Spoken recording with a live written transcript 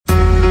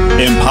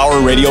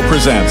Empower Radio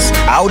presents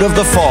Out of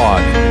the Fog.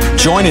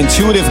 Join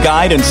intuitive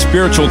guide and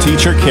spiritual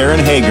teacher Karen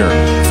Hager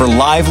for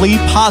lively,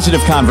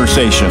 positive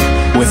conversation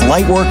with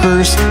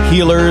lightworkers,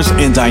 healers,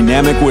 and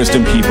dynamic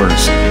wisdom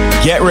keepers.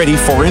 Get ready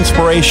for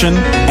inspiration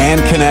and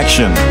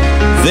connection.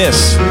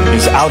 This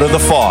is Out of the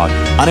Fog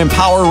on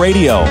Empower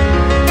Radio.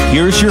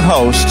 Here's your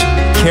host,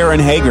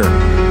 Karen Hager.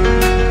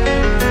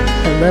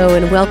 Hello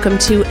and welcome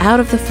to Out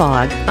of the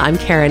Fog. I'm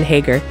Karen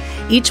Hager.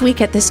 Each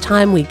week at this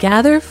time, we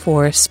gather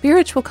for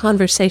spiritual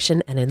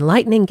conversation and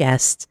enlightening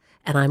guests,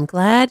 and I'm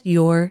glad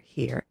you're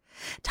here.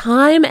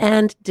 Time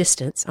and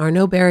distance are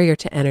no barrier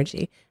to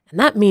energy, and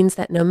that means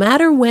that no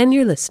matter when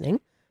you're listening,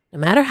 no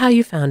matter how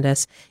you found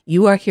us,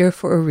 you are here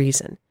for a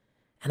reason.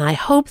 And I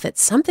hope that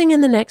something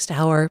in the next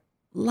hour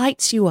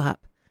lights you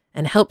up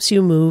and helps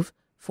you move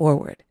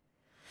forward.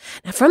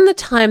 Now, from the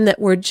time that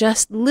we're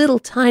just little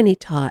tiny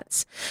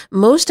tots,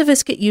 most of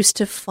us get used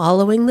to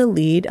following the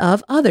lead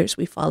of others.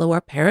 We follow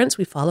our parents,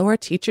 we follow our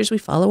teachers, we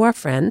follow our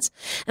friends.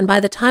 And by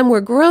the time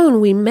we're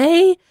grown, we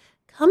may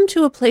come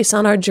to a place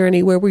on our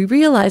journey where we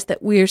realize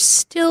that we're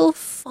still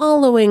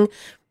following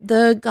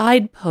the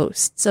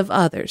guideposts of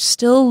others,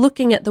 still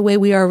looking at the way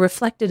we are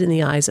reflected in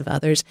the eyes of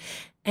others,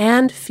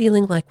 and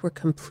feeling like we're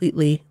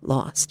completely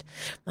lost.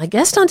 My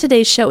guest on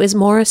today's show is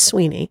Maura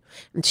Sweeney,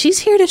 and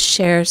she's here to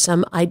share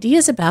some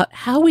ideas about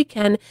how we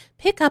can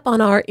pick up on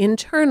our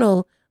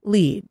internal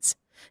leads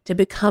to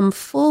become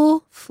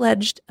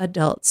full-fledged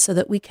adults so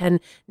that we can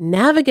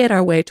navigate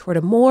our way toward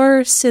a more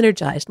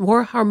synergized,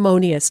 more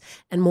harmonious,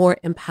 and more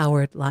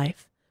empowered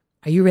life.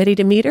 Are you ready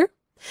to meet her?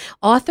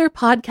 Author,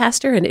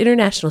 podcaster, and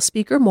international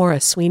speaker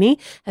Maura Sweeney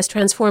has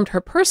transformed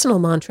her personal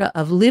mantra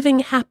of living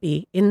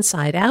happy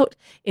inside out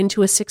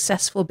into a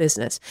successful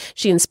business.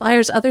 She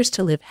inspires others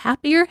to live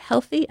happier,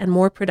 healthy, and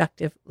more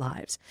productive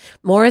lives.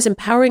 Maura's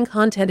empowering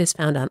content is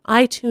found on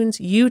iTunes,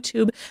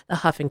 YouTube, the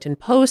Huffington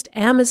Post,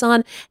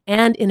 Amazon,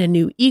 and in a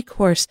new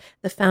e-course,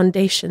 The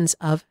Foundations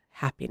of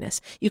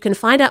Happiness. You can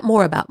find out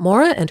more about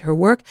Maura and her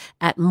work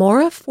at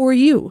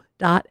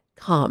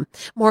mauraforyou.com.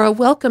 Maura,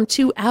 welcome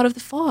to Out of the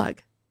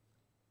Fog.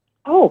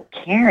 Oh,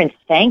 Karen,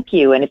 thank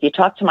you. And if you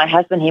talk to my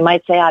husband, he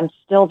might say I'm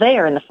still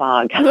there in the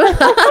fog.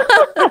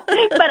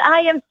 But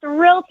I am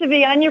thrilled to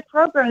be on your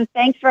program.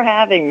 Thanks for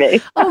having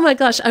me. Oh, my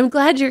gosh. I'm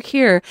glad you're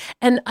here.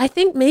 And I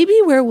think maybe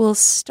where we'll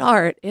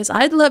start is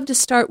I'd love to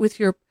start with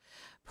your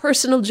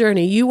personal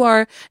journey. You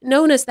are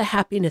known as the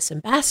happiness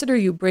ambassador.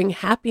 You bring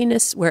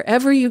happiness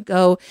wherever you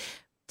go.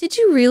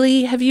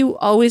 Have you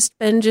always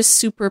been just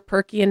super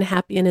perky and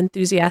happy and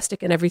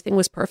enthusiastic and everything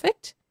was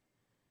perfect?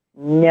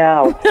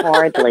 No,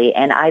 hardly.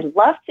 And I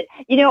love to,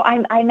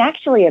 I'm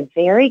actually a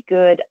very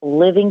good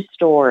living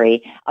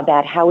story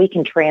about how we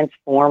can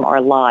transform our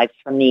lives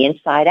from the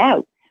inside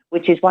out,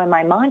 which is why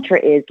my mantra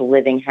is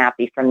living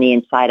happy from the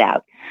inside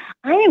out.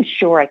 I am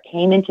sure I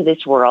came into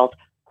this world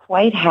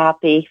quite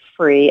happy,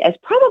 free, as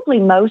probably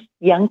most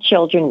young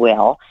children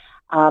will.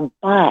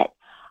 But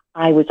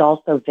I was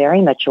also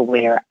very much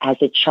aware as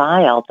a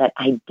child that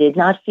I did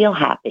not feel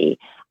happy.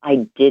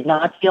 I did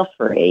not feel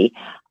free.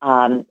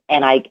 And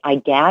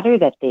I gather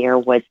that there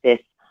was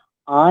this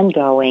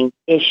ongoing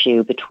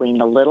issue between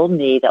the little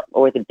me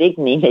or the big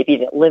me maybe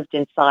that lived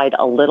inside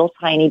a little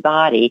tiny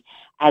body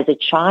as a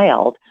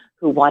child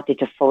who wanted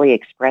to fully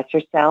express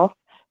herself,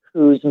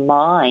 whose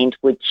mind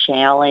would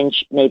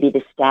challenge maybe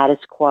the status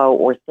quo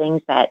or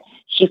things that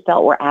she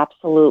felt were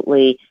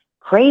absolutely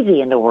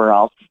crazy in the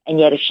world. And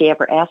yet if she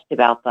ever asked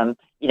about them,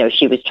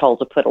 she was told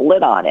to put a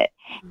lid on it.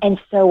 And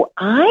so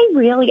I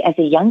really, as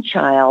a young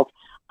child,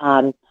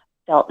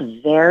 felt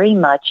very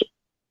much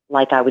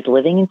like I was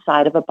living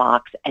inside of a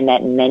box and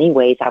that in many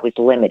ways I was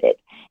limited.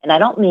 And I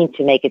don't mean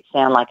to make it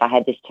sound like I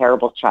had this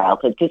terrible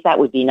childhood because that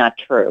would be not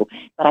true.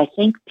 But I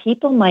think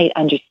people might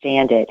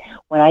understand it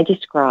when I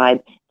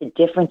describe the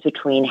difference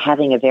between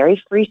having a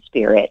very free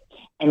spirit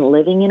and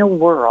living in a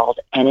world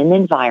and an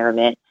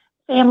environment,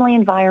 family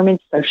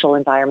environment, social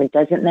environment,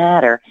 doesn't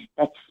matter,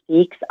 that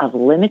speaks of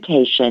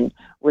limitation,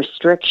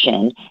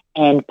 restriction,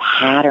 and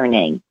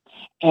patterning.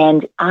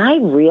 And I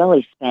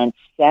really spent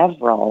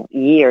several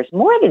years,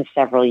 more than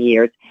several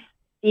years,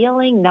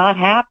 feeling not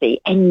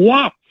happy. And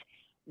yet,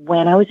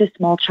 when I was a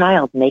small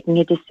child, making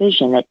a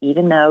decision that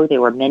even though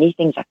there were many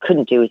things I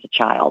couldn't do as a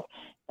child,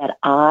 that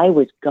I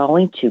was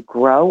going to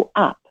grow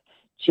up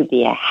to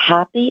be a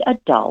happy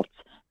adult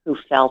who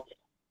felt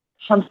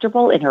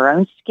comfortable in her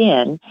own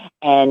skin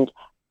and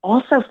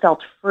also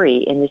felt free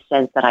in the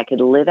sense that I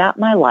could live out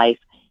my life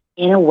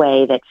in a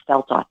way that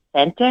felt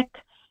authentic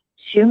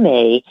to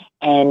me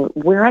and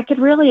where I could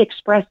really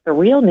express the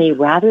real me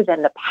rather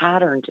than the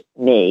patterned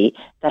me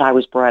that I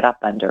was brought up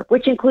under,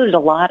 which included a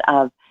lot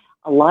of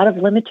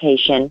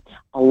limitation,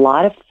 a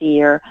lot of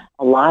fear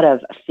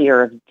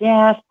of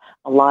death,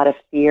 a lot of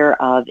fear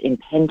of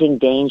impending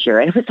danger.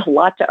 And it was a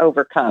lot to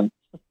overcome.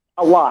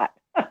 A lot.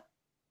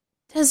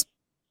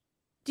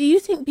 Do you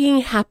think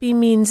being happy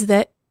means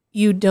that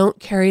you don't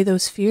carry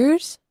those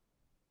fears?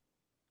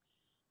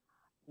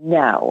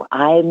 No,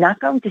 I'm not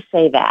going to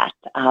say that.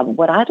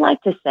 What I'd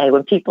like to say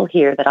when people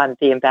hear that I'm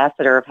the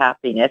ambassador of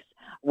happiness,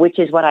 which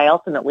is what I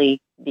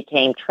ultimately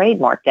became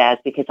trademarked as,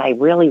 because I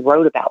really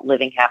wrote about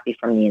living happy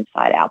from the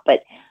inside out.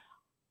 But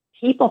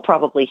people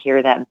probably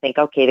hear that and think,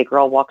 okay, the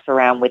girl walks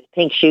around with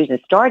pink shoes and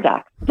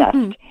stardust,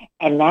 and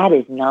that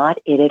is not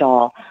it at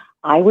all.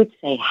 I would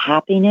say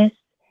happiness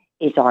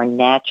is our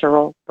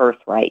natural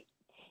birthright.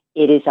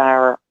 It is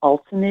our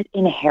ultimate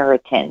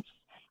inheritance.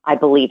 I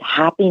believe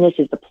happiness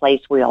is the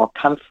place we all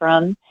come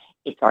from.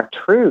 It's our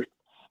truth.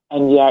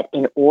 And yet,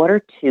 in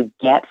order to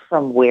get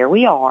from where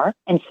we are,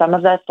 and some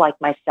of us, like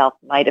myself,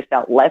 might have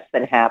felt less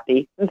than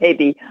happy,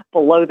 maybe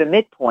below the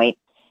midpoint,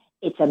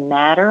 it's a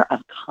matter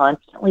of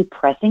constantly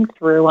pressing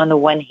through, on the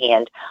one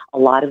hand, a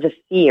lot of the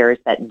fears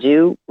that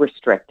do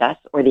restrict us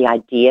or the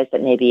ideas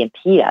that maybe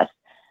impede us.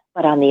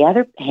 But on the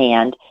other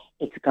hand,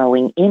 it's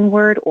going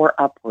inward or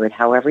upward,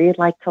 however you'd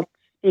like to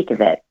speak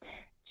of it,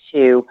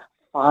 to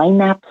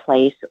find that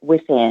place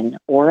within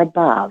or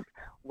above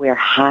where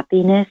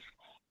happiness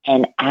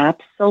and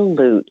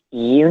absolute,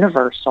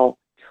 universal,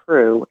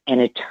 true,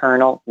 and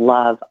eternal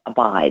love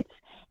abides.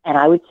 And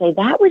I would say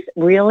that was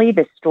really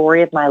the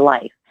story of my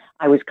life.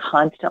 I was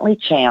constantly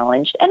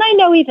challenged, and I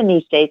know even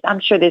these days, I'm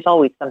sure there's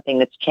always something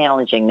that's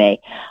challenging me,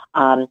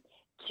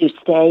 to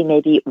stay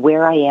maybe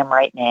where I am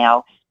right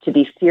now, to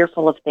be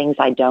fearful of things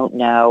I don't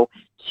know,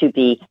 to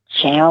be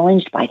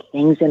challenged by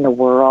things in the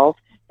world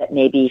that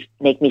maybe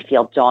make me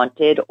feel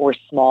daunted or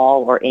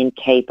small or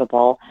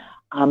incapable,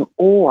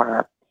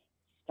 or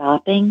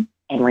stopping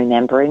and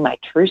remembering my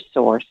true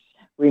source,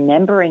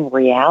 remembering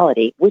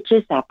reality, which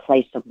is that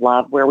place of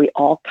love where we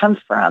all come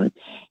from,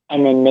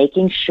 and then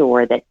making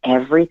sure that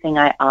everything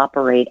I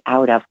operate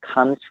out of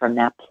comes from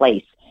that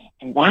place.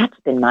 And that's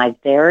been my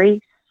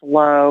very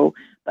slow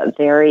but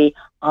very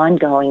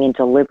ongoing and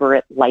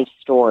deliberate life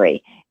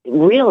story,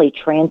 really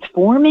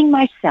transforming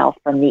myself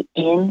from the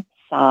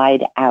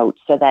inside out,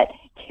 so that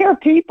there are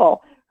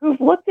people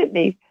who've looked at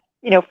me,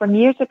 from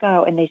years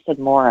ago, and they said,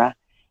 Maura,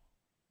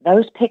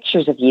 those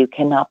pictures of you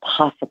cannot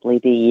possibly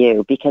be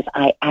you, because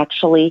I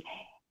actually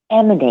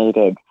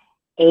emanated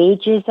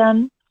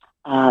ageism,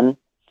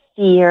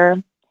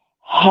 fear,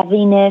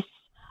 heaviness,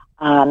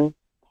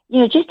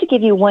 just to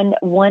give you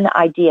one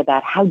idea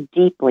about how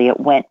deeply it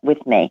went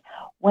with me.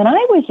 When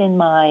I was in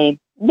my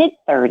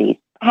mid-30s,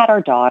 I had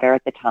our daughter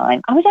at the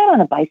time. I was out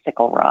on a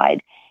bicycle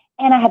ride,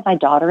 and I had my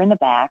daughter in the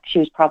back. She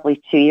was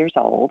probably 2 years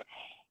old.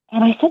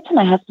 And I said to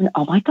my husband,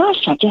 oh my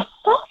gosh, I just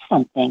saw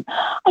something.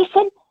 I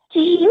said, do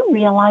you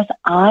realize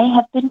I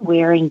have been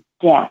wearing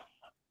death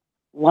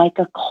like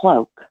a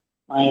cloak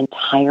my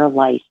entire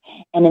life?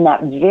 And in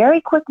that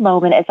very quick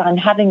moment, as I'm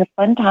having a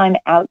fun time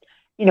out,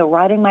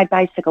 riding my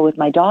bicycle with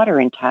my daughter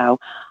in tow,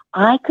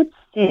 I could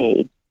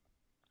see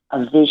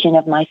a vision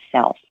of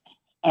myself.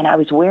 And I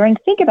was wearing,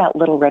 think about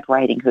Little Red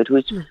Riding Hood, who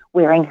was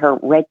wearing her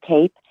red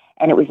cape,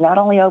 and it was not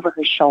only over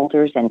her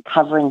shoulders and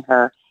covering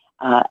her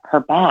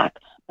back,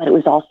 but it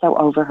was also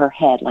over her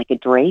head like a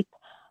drape.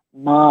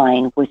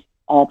 Mine was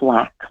all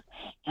black.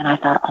 And I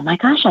thought, oh my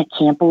gosh, I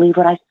can't believe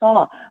what I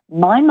saw.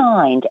 My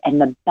mind and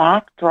the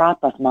backdrop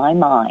of my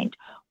mind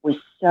was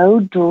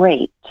so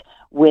draped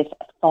with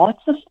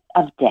thoughts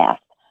of death,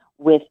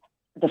 with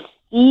the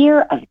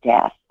fear of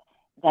death,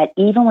 that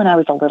even when I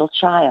was a little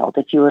child,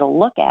 if you were to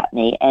look at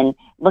me and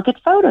look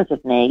at photos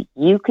of me,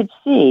 you could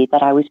see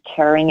that I was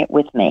carrying it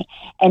with me.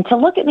 And to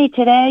look at me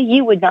today,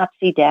 you would not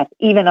see death,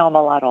 even though I'm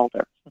a lot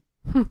older.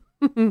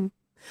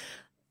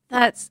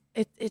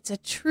 It's a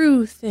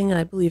true thing,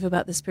 I believe,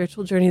 about the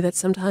spiritual journey, that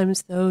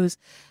sometimes those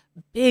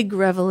big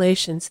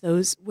revelations,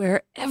 those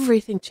where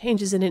everything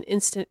changes in an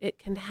instant, it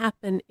can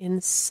happen in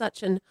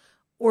such an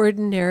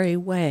ordinary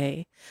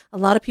way. A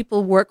lot of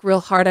people work real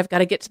hard. I've got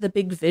to get to the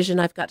big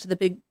vision. I've got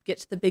to get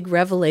to the big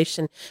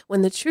revelation.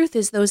 When the truth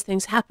is, those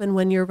things happen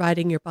when you're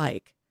riding your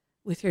bike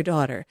with your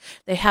daughter.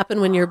 They happen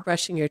when you're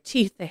brushing your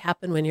teeth. They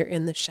happen when you're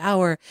in the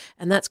shower.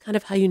 And that's kind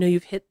of how you know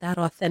you've hit that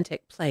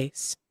authentic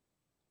place.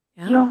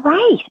 Yeah? You're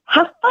right.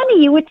 How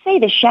funny you would say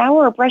the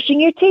shower or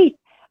brushing your teeth.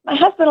 My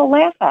husband will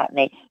laugh at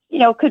me.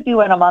 It could be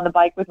when I'm on the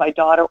bike with my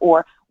daughter,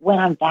 or when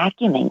I'm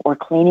vacuuming or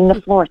cleaning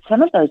the floor.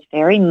 Some of those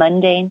very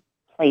mundane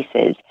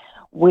places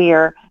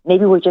where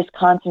maybe we're just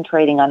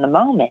concentrating on the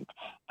moment.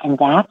 And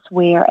that's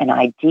where an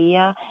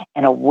idea,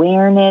 an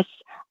awareness,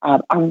 a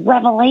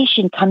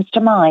revelation comes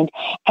to mind.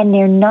 And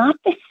they're not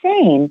the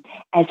same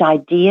as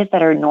ideas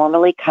that are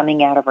normally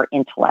coming out of our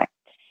intellect.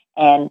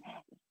 And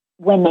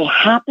when they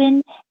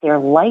happen, they're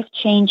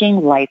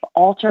life-changing,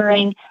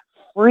 life-altering,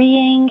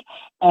 freeing,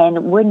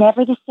 and we're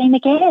never the same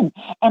again.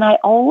 And I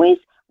always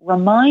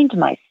remind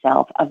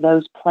myself of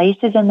those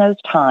places and those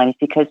times,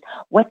 because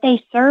what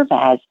they serve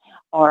as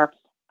are,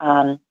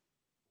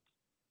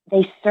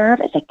 they serve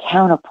as a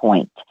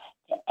counterpoint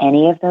to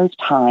any of those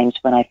times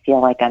when I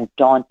feel like I'm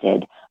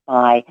daunted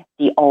by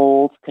the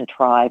old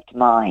contrived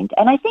mind.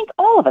 And I think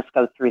all of us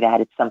go through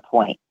that at some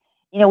point.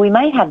 We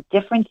might have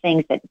different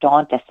things that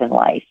daunt us in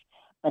life,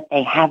 but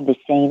they have the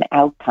same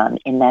outcome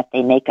in that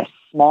they make us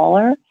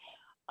smaller,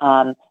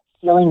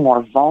 feeling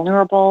more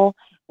vulnerable,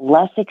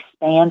 less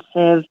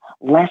expansive,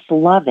 less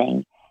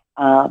loving,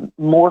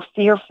 more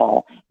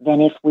fearful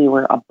than if we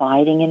were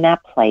abiding in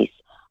that place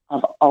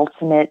of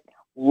ultimate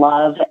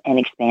love and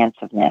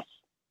expansiveness.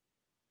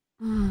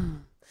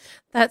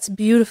 That's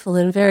beautiful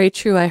and very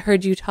true. I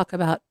heard you talk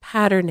about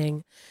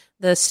patterning,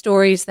 the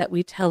stories that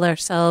we tell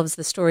ourselves,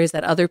 the stories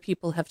that other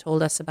people have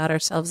told us about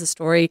ourselves, the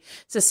story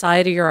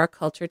society or our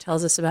culture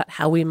tells us about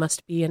how we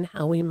must be and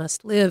how we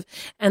must live,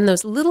 and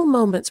those little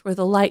moments where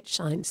the light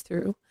shines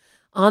through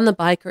on the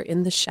bike or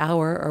in the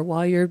shower or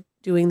while you're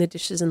doing the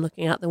dishes and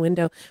looking out the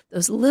window.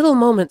 Those little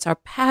moments are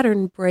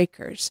pattern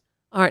breakers,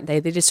 aren't they?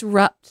 They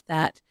disrupt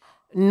that,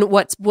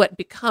 what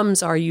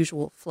becomes our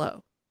usual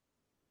flow.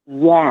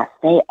 Yes,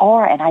 they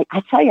are. And I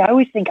tell you, I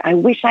always think I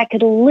wish I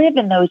could live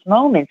in those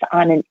moments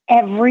on an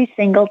every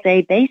single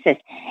day basis.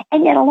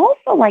 And yet I'll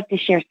also like to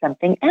share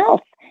something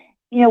else.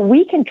 You know,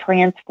 we can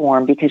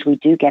transform because we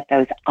do get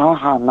those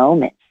aha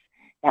moments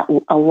that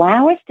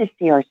allow us to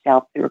see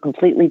ourselves through a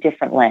completely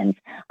different lens.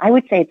 I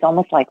would say it's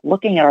almost like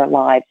looking at our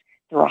lives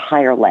through a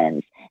higher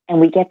lens,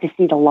 and we get to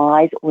see the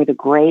lies or the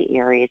gray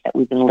areas that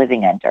we've been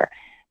living under.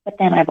 But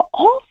then I've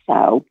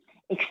also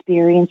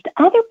experienced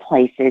other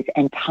places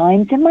and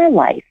times in my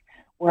life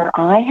where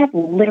I have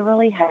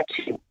literally had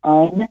to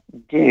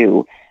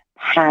undo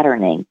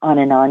patterning on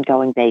an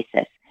ongoing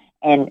basis.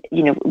 And,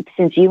 you know,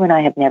 since you and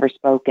I have never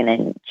spoken,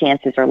 and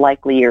chances are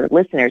likely your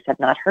listeners have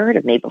not heard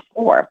of me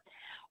before,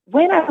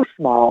 when I was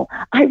small,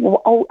 I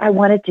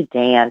wanted to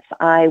dance.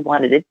 I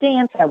wanted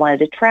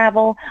to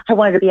travel. I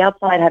wanted to be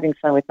outside having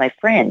fun with my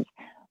friends.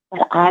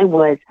 But I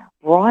was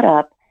brought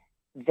up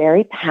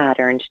very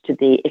patterned to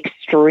be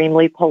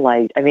extremely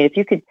polite. I mean, if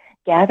you could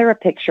gather a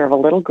picture of a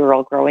little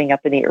girl growing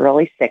up in the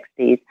early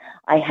 60s,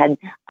 I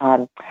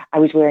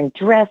was wearing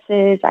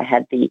dresses. I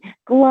had the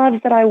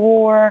gloves that I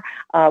wore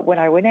when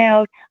I went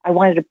out. I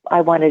wanted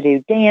to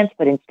dance,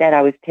 but instead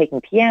I was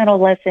taking piano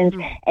lessons,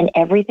 and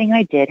everything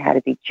I did had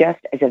to be just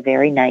as a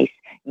very nice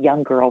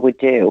young girl would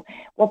do.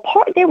 Well,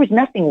 there was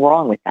nothing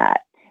wrong with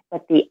that.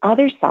 But the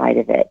other side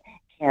of it,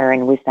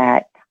 Karen, was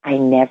that I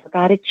never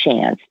got a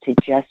chance to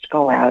just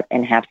go out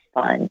and have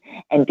fun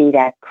and be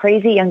that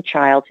crazy young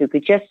child who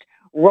could just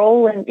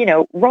roll in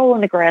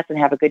the grass and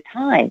have a good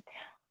time.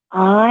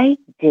 I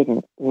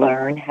didn't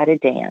learn how to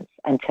dance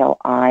until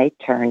I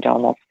turned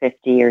almost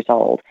 50 years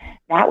old.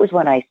 That was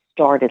when I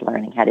started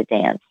learning how to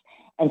dance.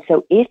 And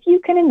so if you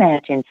can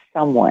imagine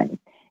someone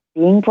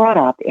being brought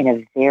up in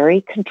a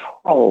very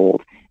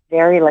controlled,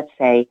 very, let's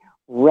say,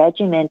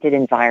 regimented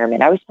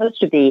environment. I was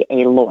supposed to be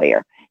a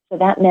lawyer. So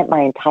that meant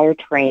my entire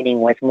training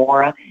was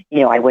more, I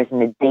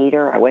wasn't a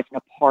dater. I wasn't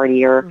a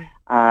partier.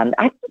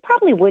 I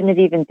probably wouldn't have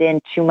even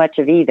been too much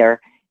of either.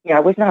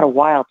 I was not a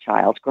wild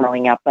child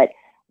growing up, but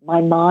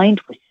my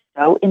mind was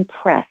so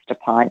impressed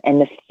upon,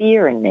 and the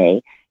fear in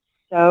me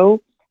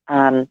so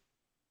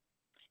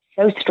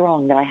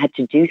strong that I had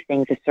to do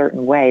things a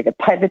certain way that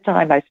by the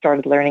time I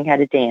started learning how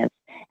to dance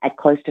at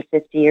close to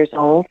 50 years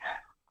old,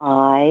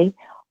 I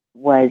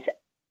was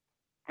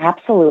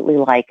absolutely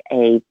like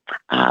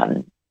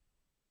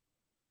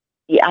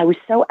I was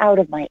so out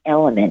of my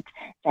element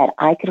that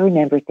I could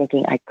remember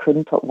thinking I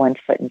couldn't put one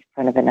foot in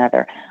front of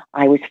another.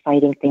 I was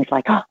fighting things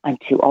like, I'm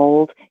too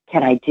old.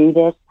 Can I do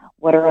this?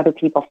 What are other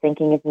people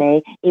thinking of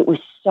me? It was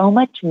so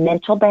much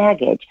mental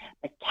baggage.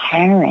 But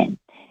Karen,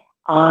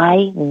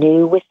 I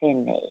knew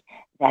within me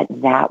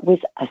that was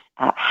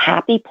a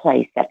happy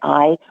place that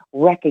I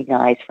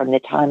recognized from the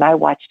time I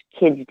watched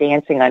kids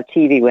dancing on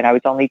TV when I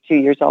was only 2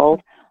 years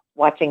old,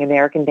 watching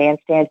American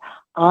Bandstand.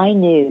 I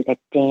knew that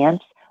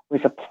dance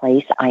was a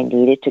place I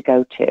needed to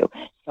go to.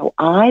 So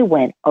I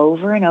went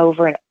over and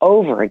over and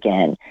over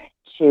again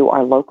to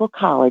our local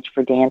college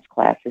for dance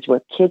classes where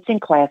kids in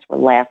class were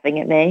laughing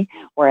at me,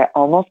 where I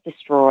almost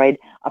destroyed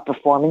a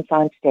performance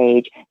on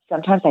stage.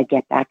 Sometimes I'd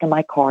get back in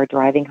my car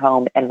driving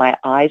home and my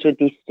eyes would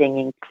be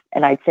stinging,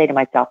 and I'd say to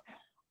myself,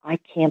 I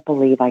can't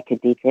believe I could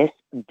be this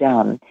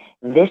dumb,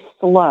 this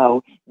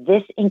slow,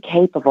 this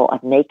incapable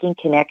of making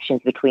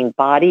connections between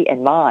body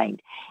and mind.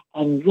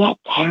 And yet,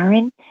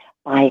 Karen,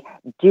 by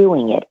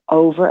doing it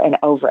over and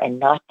over and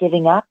not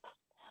giving up,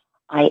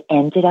 I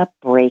ended up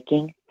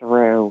breaking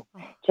through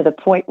to the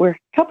point where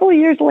a couple of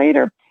years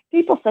later,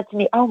 people said to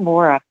me, oh,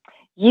 Maura,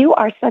 you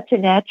are such a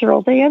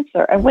natural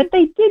dancer. And what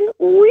they didn't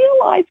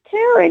realize,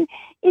 Karen,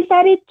 is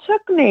that it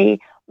took me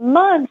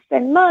months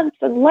and months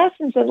and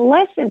lessons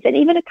and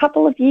even a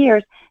couple of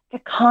years to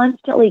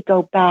constantly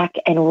go back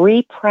and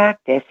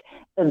re-practice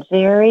the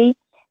very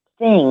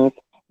things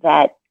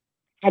that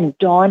had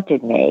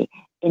daunted me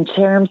in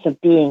terms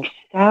of being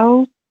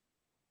so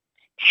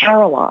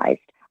paralyzed.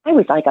 I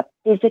was like a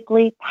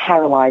physically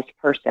paralyzed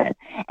person.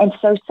 And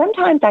so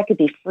sometimes I could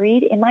be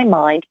freed in my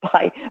mind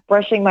by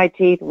brushing my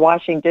teeth,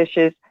 washing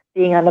dishes,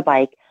 being on the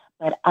bike.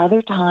 But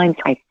other times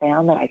I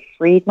found that I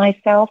freed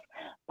myself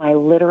by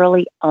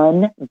literally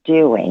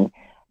undoing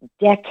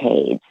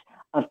decades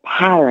of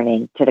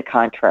patterning to the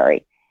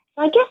contrary.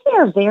 So I guess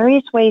there are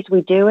various ways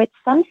we do it.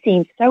 Some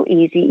seem so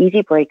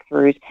easy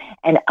breakthroughs,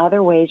 and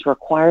other ways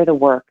require the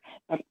work.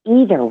 But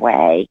either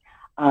way,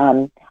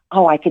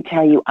 I could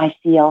tell you, I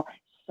feel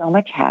so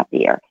much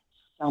happier,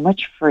 so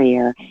much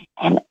freer,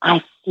 and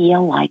I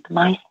feel like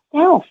myself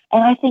self.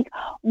 And I think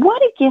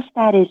what a gift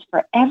that is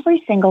for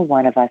every single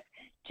one of us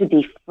to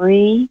be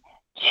free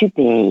to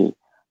be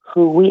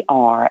who we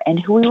are and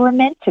who we were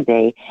meant to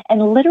be,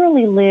 and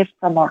literally live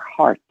from our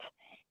heart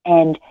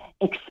and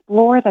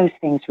explore those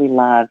things we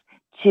love,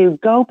 to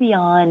go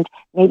beyond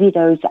maybe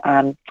those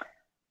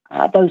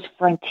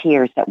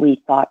frontiers that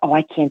we thought, oh,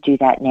 I can't do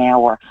that now,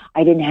 or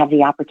I didn't have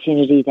the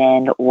opportunity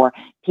then, or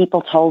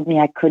people told me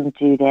I couldn't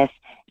do this,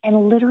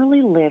 and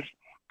literally live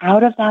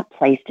out of that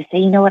place to say,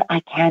 you know what, I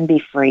can be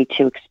free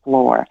to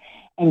explore,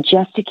 and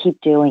just to keep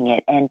doing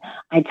it. And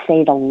I'd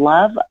say the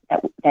love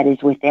that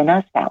is within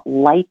us, that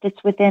light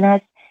that's within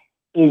us,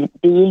 is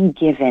being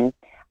given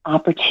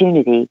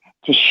opportunity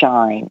to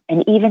shine.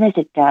 And even as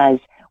it does,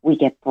 we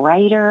get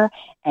brighter,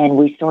 and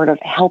we sort of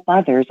help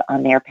others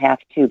on their path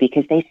too,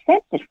 because they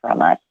sense it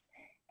from us.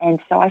 And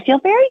so I feel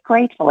very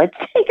grateful. I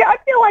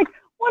feel like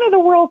one of the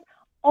world's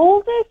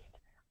oldest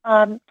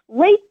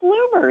late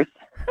bloomers,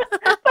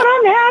 but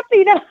I'm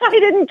happy that I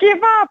didn't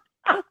give up.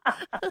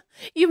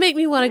 You make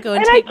me want to go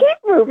and I keep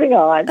moving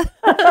on.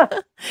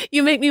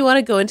 You make me want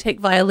to go and take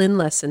violin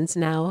lessons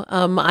now.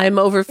 I'm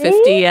over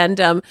 50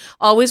 and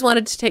always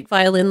wanted to take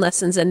violin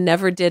lessons and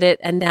never did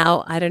it. And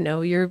now, I don't know,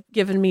 you're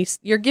giving me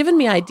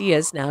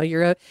ideas now.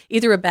 You're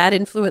either a bad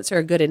influence or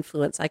a good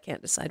influence. I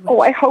can't decide which.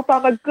 Oh, I hope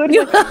I'm a good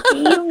one.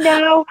 You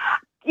know,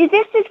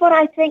 this is what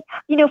I think.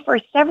 You know, for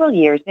several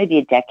years, maybe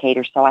a decade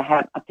or so, I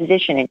had a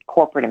position in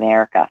corporate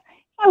America.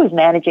 I was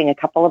managing a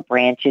couple of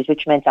branches,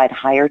 which meant I'd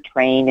hire,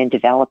 train, and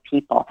develop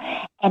people.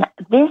 And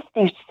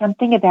there's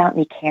something about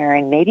me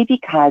caring, maybe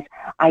because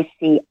I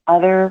see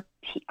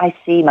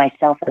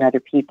myself in other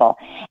people.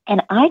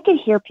 And I could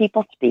hear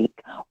people speak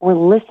or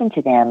listen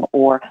to them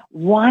or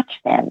watch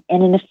them.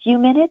 And in a few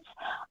minutes,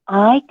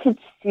 I could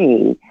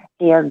see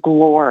their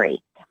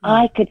glory.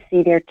 I could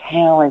see their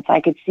talents. I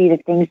could see the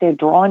things they're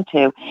drawn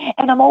to.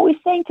 And I'm always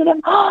saying to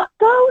them, oh,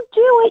 go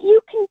do it.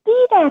 You can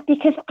be that.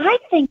 Because I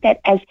think that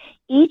as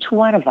each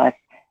one of us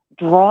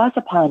draws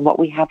upon what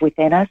we have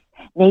within us,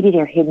 maybe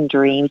they're hidden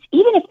dreams,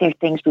 even if they're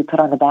things we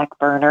put on the back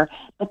burner,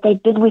 but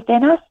they've been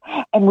within us,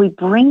 and we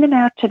bring them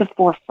out to the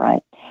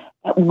forefront,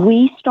 that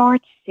we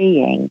start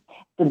seeing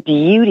the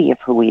beauty of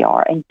who we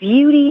are. And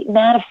beauty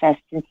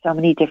manifests in so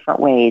many different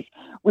ways.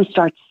 We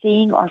start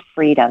seeing our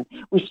freedom.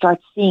 We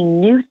start seeing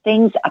new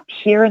things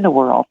appear in the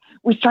world.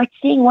 We start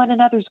seeing one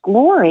another's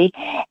glory.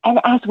 And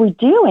as we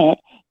do it,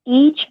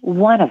 each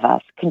one of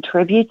us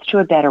contributes to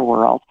a better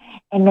world.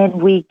 And then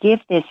we give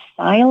this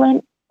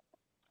silent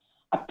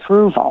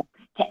approval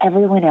to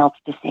everyone else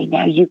to say,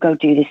 now you go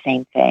do the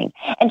same thing.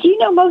 And do you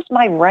know, most of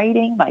my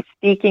writing, my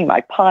speaking,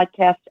 my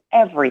podcast,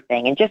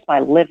 everything, and just my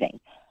living,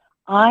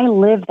 I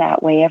live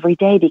that way every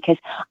day, because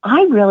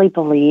I really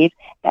believe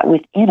that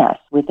within us,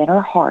 within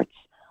our hearts,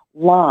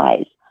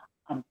 lies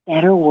a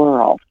better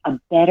world, a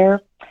better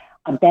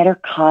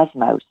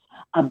cosmos,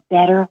 a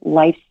better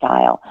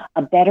lifestyle,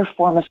 a better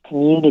form of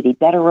community,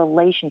 better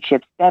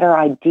relationships, better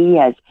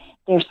ideas.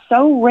 They're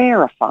so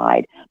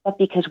rarefied, but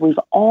because we've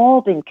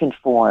all been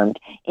conformed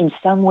in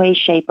some way,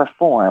 shape, or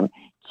form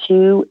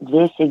to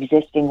this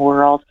existing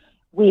world,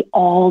 we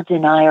all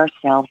deny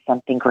ourselves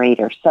something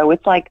greater. So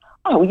it's like,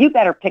 oh, you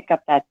better pick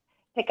up that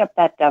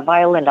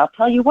violin. I'll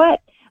tell you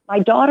what, my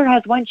daughter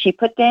has one she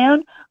put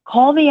down.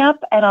 Call me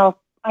up, and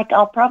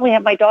I'll probably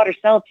have my daughter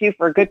sell it to you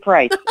for a good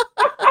price.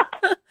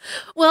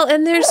 Well,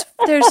 and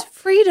there's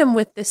freedom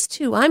with this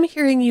too. I'm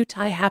hearing you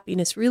tie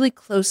happiness really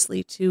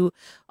closely to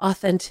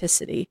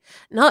authenticity,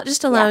 not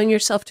just allowing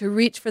yourself to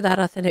reach for that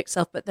authentic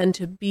self, but then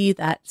to be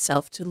that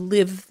self, to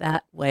live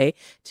that way,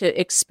 to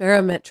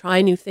experiment,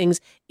 try new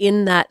things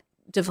in that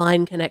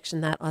divine connection,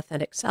 that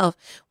authentic self.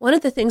 One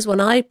of the things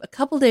a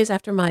couple days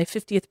after my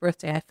 50th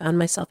birthday, I found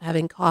myself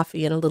having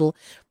coffee in a little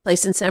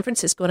place in San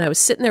Francisco, and I was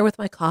sitting there with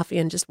my coffee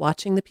and just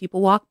watching the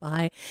people walk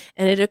by,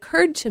 and it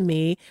occurred to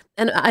me,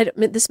 and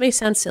this may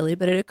sound silly,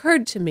 but it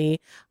occurred to me,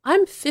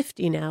 I'm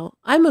 50 now.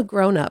 I'm a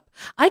grown-up.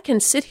 I can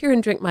sit here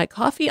and drink my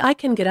coffee. I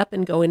can get up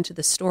and go into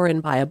the store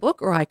and buy a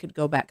book, or I could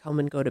go back home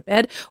and go to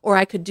bed, or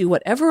I could do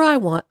whatever I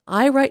want.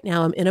 I right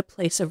now am in a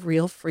place of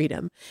real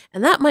freedom.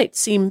 And that might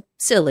seem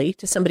silly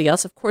to somebody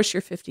else. Of course,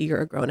 you're 50,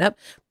 you're a grown-up.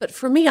 But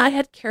for me, I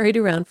had carried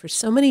around for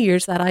so many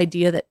years that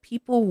idea that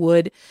people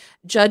would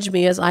judge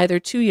me as either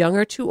too young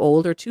or too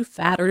old or too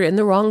fat or in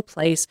the wrong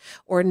place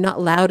or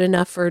not loud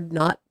enough or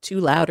not too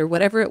loud or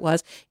whatever it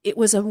was. It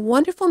was a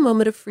wonderful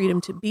moment of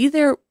freedom to be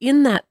there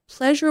in that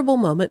pleasurable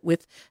moment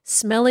with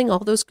smelling all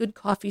those good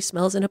coffee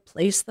smells in a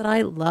place that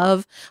I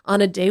love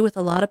on a day with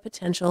a lot of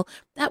potential.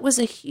 That was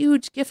a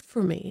huge gift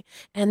for me.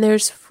 And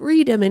there's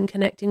freedom in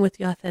connecting with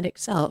the authentic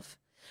self.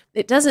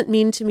 It doesn't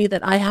mean to me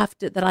that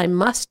I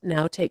must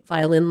now take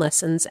violin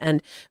lessons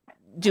and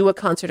do a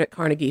concert at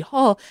Carnegie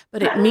Hall,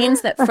 but it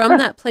means that from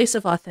that place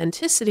of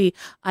authenticity,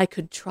 I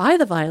could try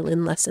the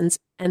violin lessons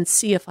and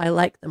see if I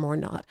like them or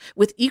not,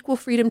 with equal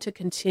freedom to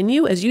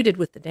continue, as you did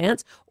with the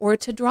dance, or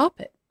to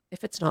drop it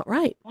if it's not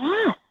right.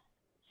 Yeah.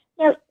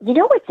 Now, you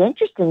know what's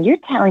interesting? You're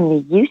telling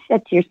me you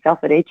said to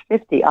yourself at age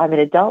 50, I'm an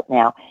adult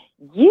now.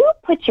 You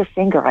put your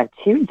finger on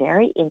two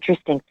very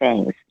interesting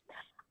things.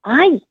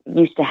 I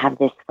used to have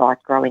this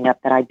thought growing up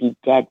that I'd be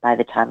dead by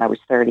the time I was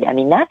 30. I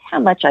mean, that's how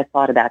much I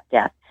thought about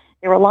death.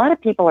 There were a lot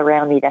of people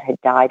around me that had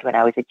died when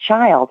I was a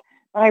child,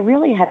 but I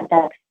really had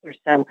that fear.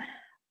 So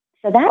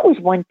that was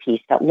one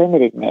piece that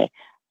limited me.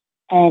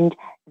 And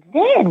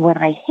then when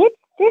I hit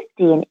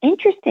 50, an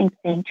interesting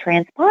thing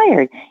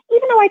transpired.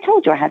 Even though I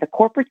told you I had a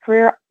corporate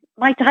career,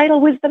 my title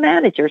was the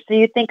manager. So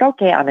you think,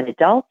 okay, I'm an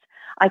adult.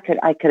 I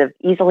could have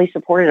easily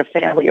supported a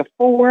family of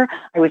 4.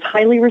 I was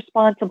highly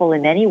responsible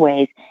in many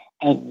ways.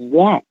 And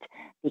yet,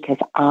 because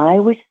I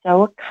was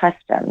so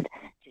accustomed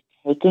to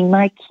taking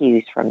my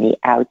cues from the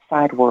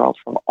outside world,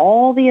 from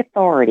all the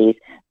authorities,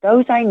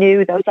 those I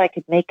knew, those I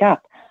could make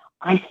up,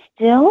 I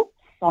still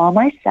saw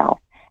myself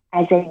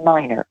as a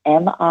minor,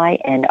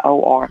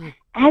 minor,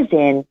 as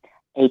in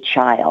a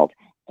child,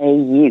 a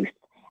youth,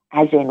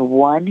 as in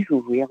one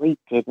who really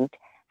didn't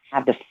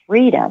have the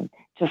freedom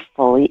to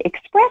fully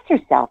express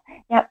herself.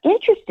 Now,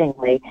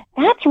 interestingly,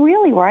 that's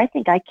really where I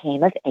think I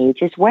came of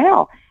age as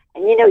well.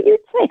 And, you'd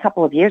say a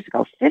couple of years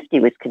ago, 50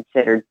 was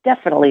considered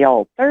definitely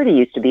old. 30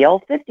 used to be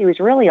old. 50 was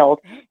really old.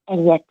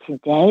 And yet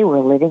today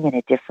we're living in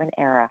a different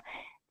era.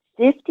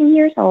 50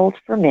 years old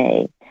for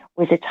me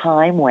was a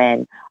time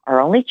when our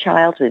only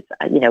child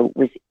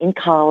was in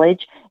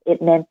college.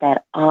 It meant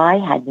that I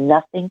had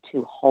nothing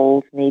to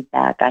hold me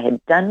back. I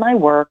had done my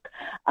work.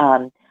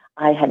 I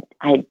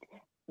had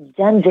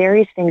done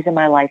various things in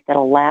my life that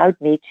allowed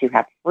me to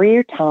have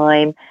freer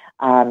time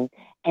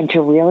and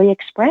to really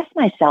express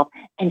myself.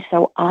 And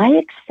so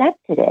I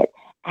accepted it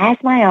as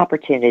my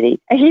opportunity.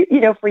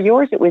 For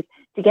yours, it was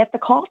to get the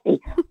coffee.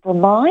 For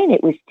mine,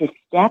 it was to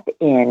step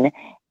in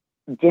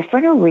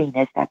different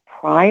arenas that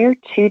prior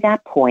to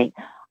that point,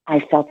 I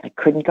felt I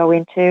couldn't go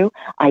into.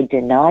 I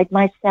denied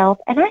myself.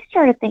 And I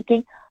started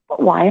thinking,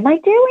 but why am I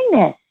doing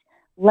this?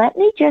 Let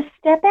me just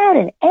step out.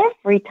 And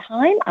every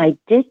time I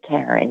did,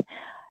 Karen,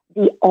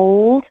 the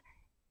old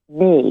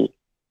me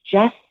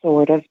just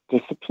sort of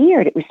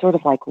disappeared. It was sort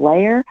of like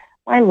layer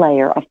by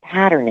layer of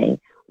patterning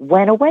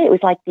went away. It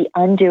was like the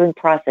undoing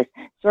process,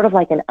 sort of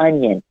like an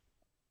onion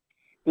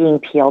being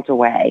peeled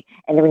away.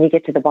 And then when you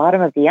get to the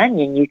bottom of the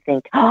onion, you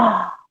think,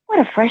 oh, what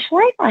a fresh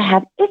life I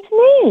have. It's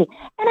me.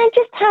 And I'm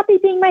just happy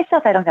being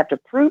myself. I don't have to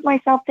prove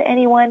myself to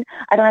anyone.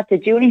 I don't have to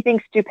do anything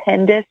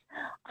stupendous.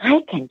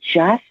 I can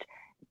just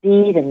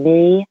be the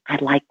me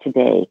I'd like to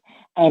be.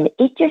 And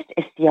it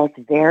feels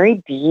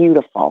very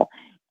beautiful.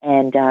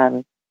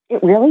 And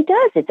it really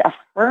does. It's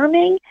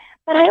affirming.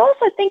 But I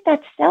also think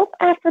that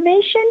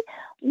self-affirmation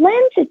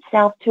lends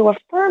itself to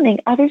affirming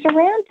others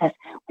around us,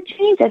 which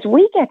means as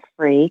we get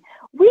free,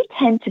 we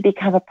tend to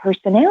become a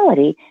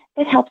personality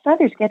that helps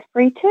others get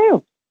free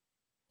too.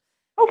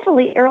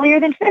 Hopefully earlier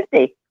than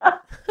 50.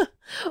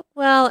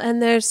 Well,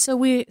 and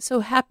so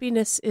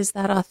happiness is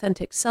that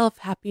authentic self.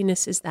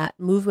 Happiness is that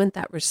movement,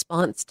 that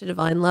response to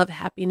divine love.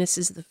 Happiness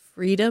is the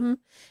freedom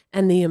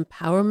and the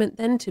empowerment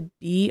then to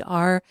be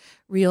our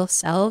real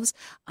selves.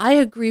 I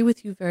agree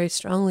with you very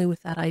strongly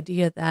with that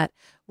idea that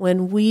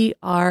when we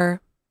are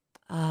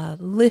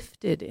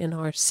lifted in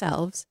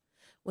ourselves,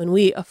 when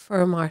we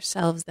affirm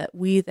ourselves, that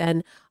we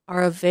then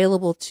are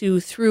available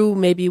to, through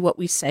maybe what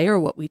we say or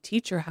what we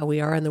teach or how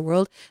we are in the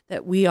world,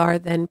 that we are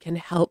then can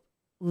help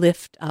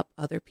lift up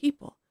other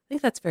people. I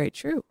think that's very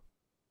true.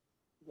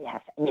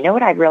 Yes. And you know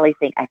what I really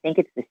think? I think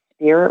it's the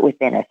spirit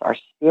within us, our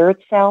spirit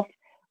self,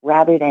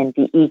 rather than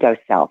the ego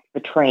self, the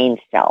trained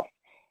self.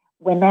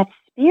 When that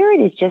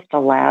spirit is just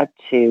allowed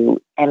to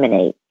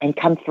emanate and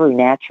come through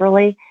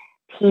naturally,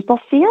 people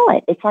feel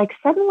it. It's like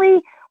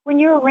suddenly when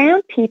you're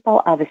around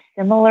people of a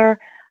similar,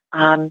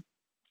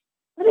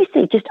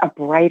 just a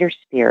brighter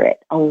spirit,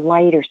 a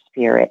lighter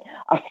spirit,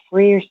 a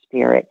freer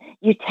spirit,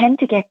 you tend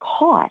to get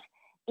caught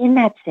in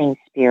that same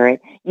spirit.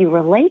 You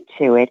relate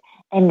to it,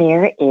 and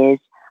there is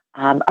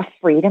a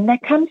freedom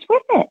that comes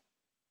with it.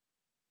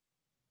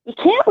 You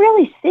can't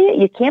really see it.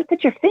 You can't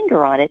put your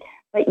finger on it,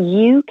 but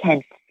you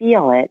can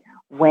feel it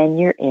when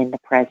you're in the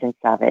presence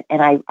of it.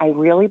 And I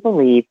really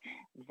believe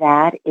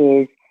that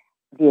is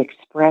the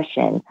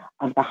expression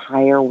of the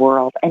higher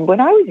world. And when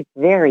I was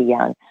very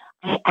young,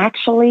 I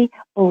actually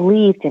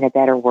believed in a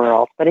better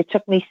world, but it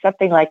took me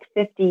something like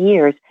 50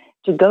 years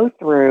to go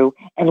through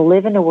and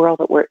live in the world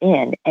that we're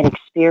in and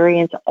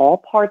experience all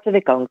parts of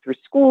it, going through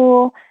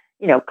school,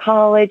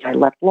 college. I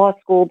left law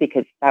school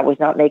because that was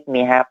not making me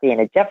happy, and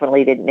it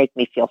definitely didn't make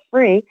me feel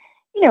free.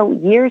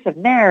 Years of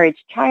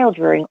marriage, child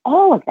rearing,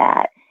 all of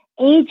that,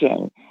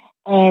 aging.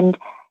 And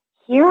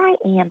here I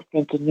am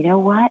thinking, you know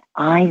what?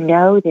 I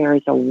know there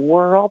is a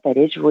world that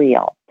is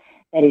real,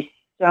 that is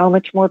so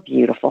much more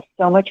beautiful,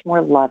 so much more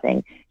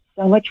loving,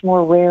 so much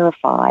more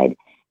rarefied.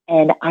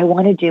 And I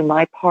want to do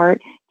my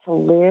part to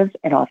live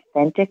an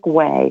authentic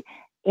way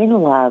in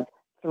love,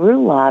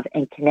 through love,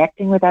 and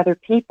connecting with other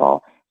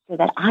people so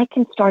that I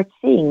can start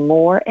seeing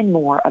more and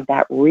more of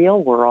that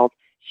real world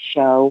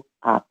show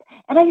up.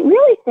 And I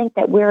really think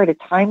that we're at a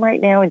time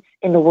right now in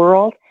the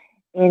world,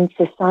 in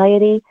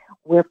society,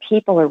 where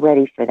people are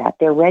ready for that.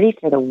 They're ready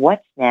for the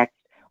what's next,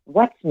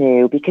 what's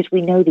new, because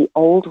we know the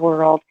old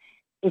world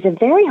is a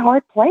very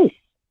hard place.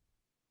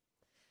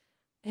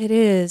 It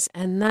is,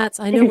 and that's,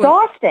 I know,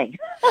 exhausting.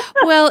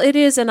 Well, it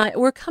is, and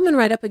we're coming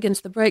right up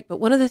against the break, but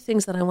one of the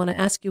things that I want to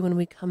ask you when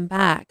we come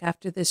back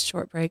after this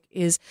short break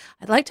is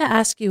I'd like to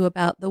ask you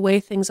about the way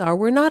things are.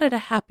 We're not at a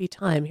happy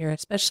time here,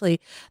 especially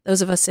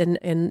those of us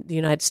in the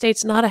United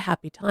States, not a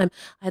happy time.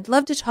 I'd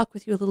love to talk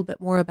with you a little bit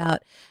more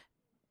about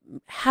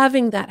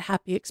having that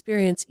happy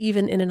experience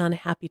even in an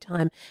unhappy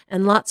time,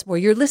 and lots more.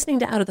 You're listening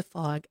to Out of the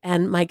Fog,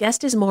 and my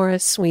guest is Maura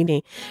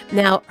Sweeney.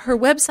 Now, her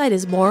website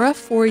is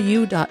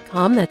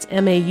maura4u.com. That's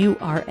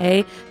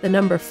MAURA, the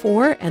number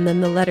 4, and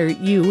then the letter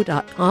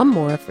U.com,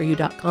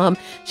 maura4u.com.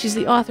 She's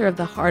the author of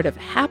the Heart of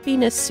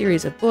Happiness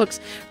series of books.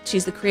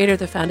 She's the creator of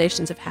the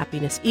Foundations of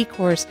Happiness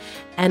e-course,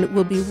 and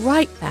we'll be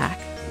right back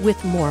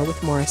with more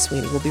with Maura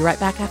Sweeney. We'll be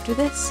right back after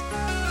this.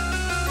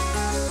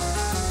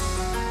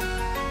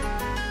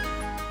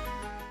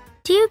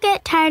 Do you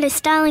get tired of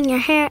styling your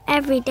hair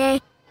every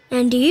day?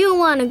 And do you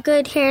want a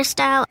good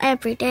hairstyle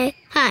every day?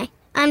 Hi,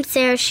 I'm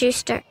Sarah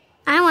Schuster.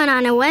 I went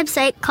on a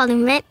website called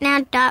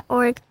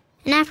inventnow.org,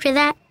 and after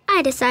that,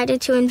 I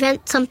decided to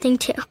invent something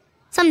too.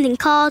 Something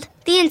called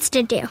the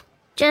Insta-Do.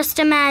 Just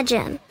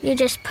imagine, you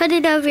just put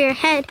it over your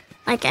head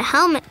like a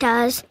helmet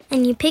does,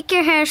 and you pick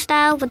your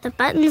hairstyle with the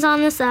buttons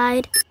on the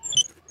side,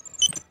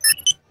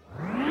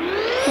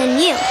 and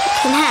you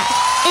can have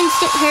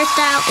instant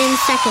hairstyle in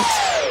seconds.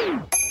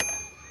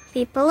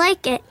 People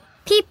like it.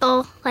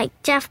 People like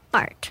Jeff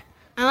Bart.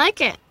 I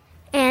like it.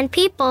 And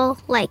people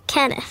like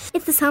Kenneth.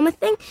 It's this helmet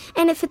thing,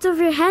 and it fits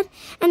over your head,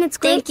 and it's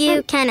great. Thank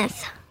you,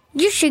 Kenneth.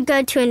 You should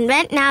go to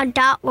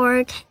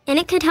inventnow.org, and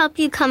it could help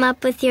you come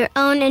up with your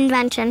own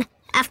invention.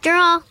 After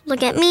all,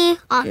 look at me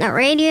on the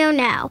radio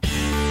now.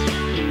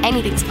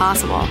 Anything's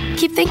possible.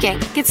 Keep thinking.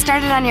 Get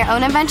started on your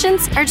own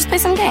inventions, or just play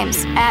some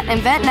games at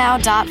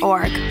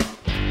inventnow.org.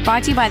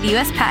 Brought to you by the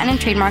U.S. Patent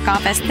and Trademark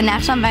Office, the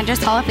National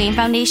Inventors Hall of Fame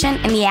Foundation,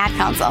 and the Ad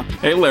Council.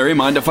 Hey, Larry,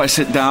 mind if I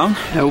sit down?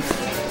 Nope.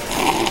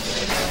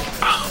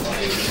 Oh,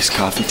 this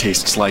coffee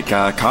tastes like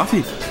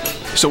coffee.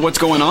 So what's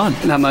going on?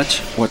 Not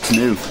much. What's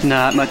new?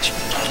 Not much.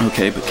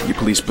 Okay, but can you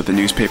please put the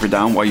newspaper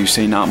down while you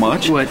say not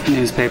much? What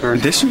newspaper?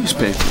 This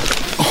newspaper.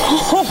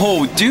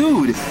 Oh,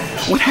 dude.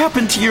 What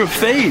happened to your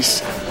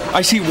face?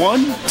 I see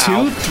 1,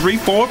 2, 3,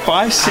 4,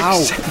 5, 6.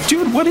 Ow.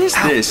 Dude, what is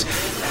this?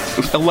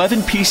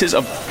 11 pieces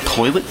of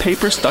toilet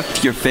paper stuck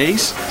to your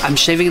face? I'm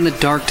shaving in the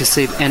dark to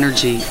save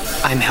energy.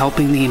 I'm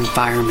helping the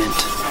environment.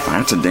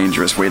 That's a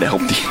dangerous way to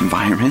help the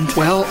environment.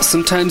 Well,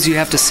 sometimes you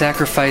have to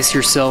sacrifice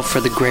yourself for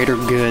the greater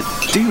good.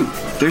 Dude,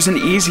 there's an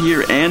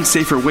easier and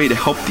safer way to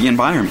help the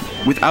environment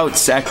without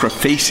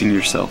sacrificing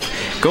yourself.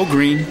 Go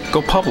green,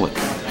 go public.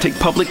 Take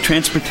public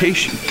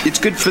transportation. It's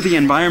good for the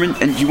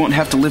environment, and you won't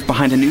have to live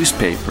behind a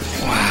newspaper.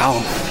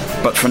 Wow.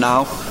 But for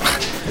now,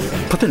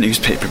 put the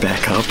newspaper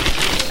back up.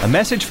 A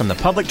message from the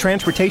public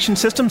transportation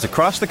systems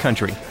across the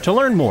country. To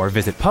learn more,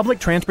 visit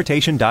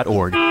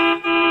publictransportation.org.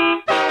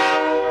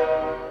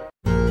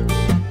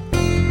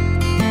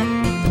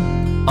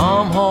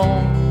 I'm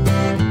home,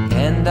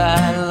 and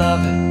I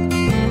love it.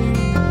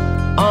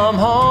 I'm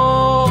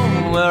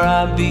home where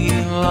I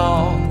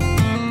belong.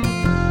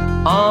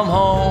 I'm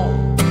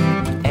home,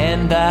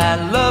 and I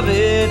love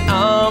it.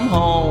 I'm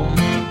home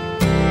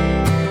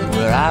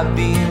where I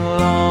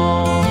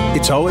belong.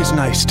 It's always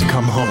nice to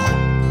come home.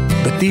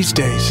 But these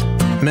days,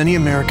 many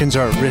Americans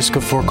are at risk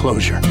of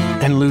foreclosure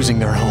and losing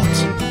their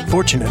homes.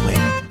 Fortunately,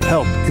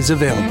 help is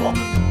available.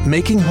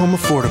 Making Home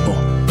Affordable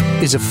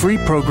is a free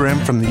program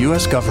from the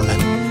U.S. government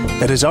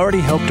that has already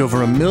helped over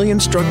 1 million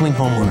struggling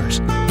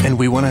homeowners, and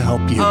we want to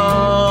help you.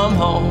 I'm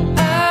home,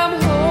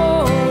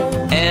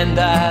 and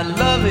I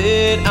love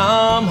it.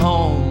 I'm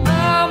home.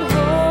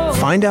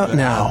 Find out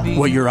now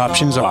what your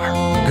options are.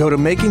 Go to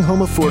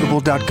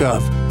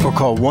makinghomeaffordable.gov or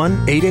call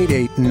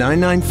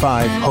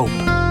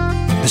 1-888-995-HOPE.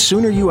 The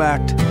sooner you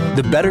act,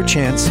 the better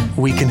chance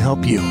we can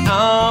help you.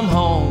 I'm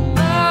home,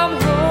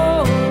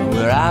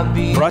 where I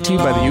belong. Brought to you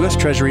by the U.S.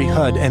 Treasury,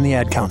 HUD, and the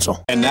Ad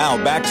Council. And now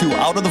back to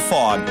Out of the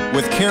Fog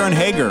with Karen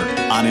Hager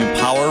on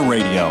Empower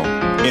Radio.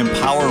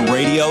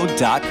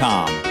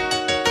 EmpowerRadio.com.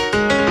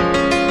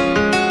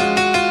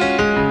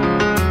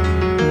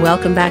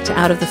 Welcome back to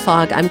Out of the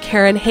Fog. I'm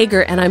Karen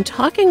Hager, and I'm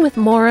talking with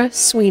Maura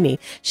Sweeney.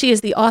 She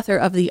is the author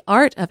of the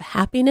Art of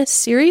Happiness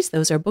series.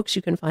 Those are books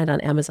you can find on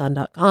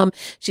Amazon.com.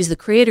 She's the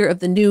creator of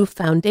the new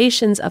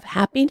Foundations of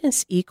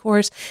Happiness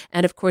e-course.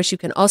 And of course, you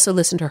can also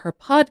listen to her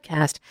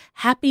podcast,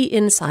 Happy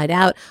Inside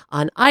Out,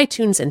 on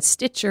iTunes and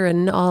Stitcher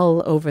and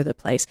all over the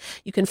place.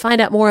 You can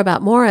find out more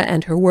about Maura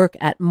and her work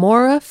at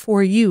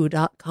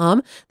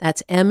maura4u.com.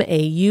 That's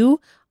MAURA,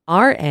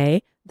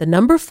 the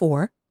number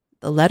 4,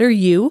 the letter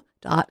U,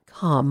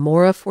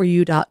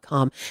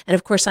 maura4u.com. And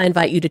of course, I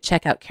invite you to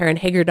check out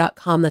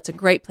KarenHager.com. That's a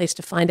great place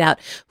to find out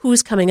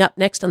who's coming up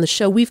next on the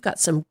show. We've got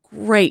some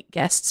great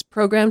guests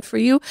programmed for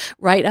you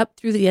right up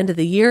through the end of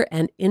the year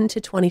and into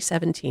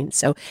 2017.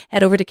 So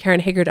head over to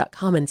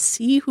KarenHager.com and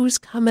see who's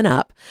coming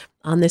up.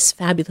 on this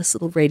fabulous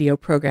little radio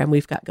program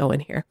we've got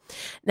going here.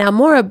 Now,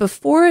 Maura,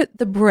 before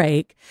the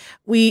break,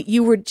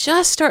 you were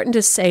just starting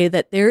to say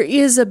that there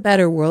is a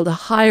better world, a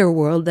higher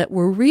world, that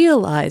we're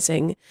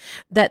realizing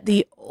that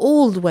the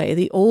old way,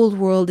 the old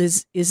world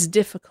is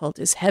difficult,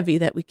 is heavy,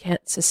 that we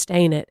can't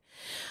sustain it.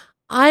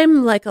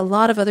 I'm like a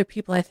lot of other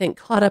people, I think,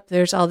 caught up.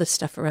 There's all this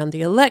stuff around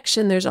the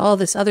election. There's all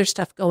this other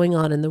stuff going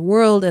on in the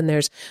world, and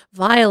there's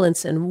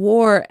violence and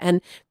war.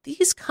 And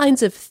these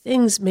kinds of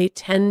things may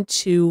tend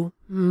to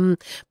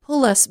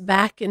pull us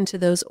back into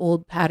those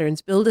old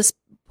patterns,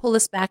 pull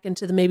us back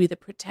into maybe the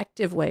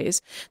protective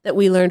ways that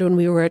we learned when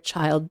we were a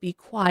child. Be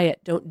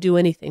quiet, don't do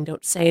anything,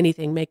 don't say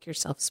anything, make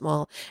yourself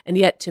small. And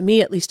yet, to me,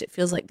 at least, it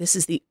feels like this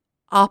is the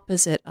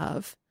opposite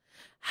of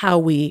how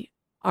we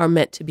are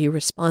meant to be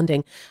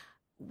responding.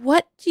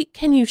 What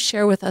can you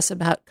share with us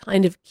about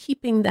kind of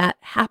keeping that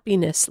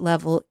happiness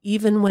level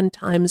even when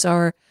times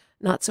are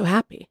not so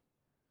happy?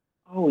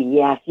 Oh,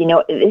 yes.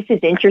 This is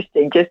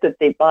interesting just at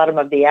the bottom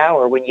of the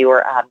hour when you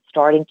were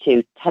starting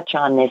to touch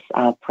on this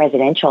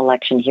presidential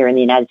election here in the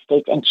United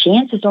States. And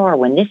chances are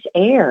when this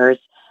airs,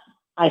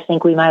 I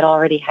think we might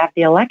already have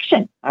the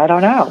election. I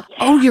don't know.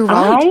 Oh, you're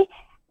right.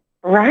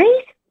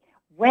 Right?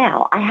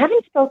 Well, I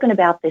haven't spoken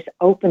about this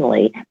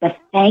openly, but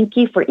thank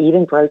you for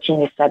even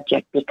broaching the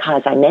subject,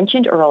 because I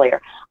mentioned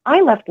earlier,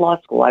 I left law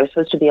school. I was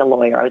supposed to be a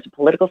lawyer. I was a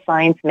political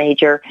science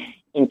major.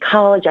 In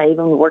college, I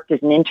even worked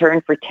as an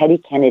intern for Teddy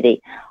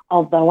Kennedy.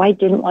 Although I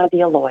didn't want to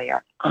be a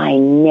lawyer, I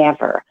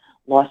never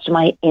lost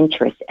my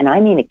interest, and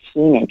I mean a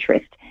keen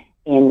interest,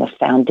 in the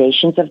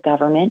foundations of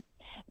government,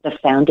 the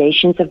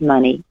foundations of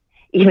money,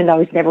 even though I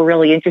was never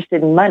really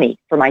interested in money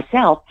for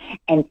myself.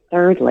 And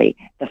thirdly,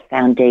 the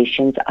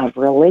foundations of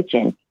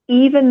religion,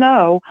 even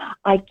though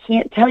I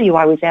can't tell you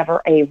I was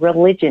ever a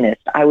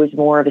religionist. I was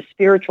more of a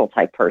spiritual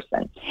type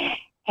person.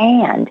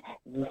 And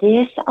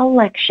this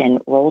election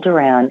rolled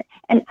around,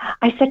 and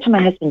I said to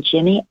my husband,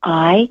 Jimmy,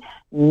 I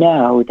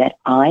know that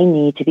I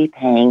need to be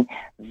paying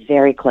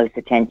very close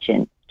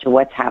attention to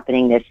what's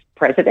happening this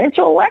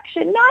presidential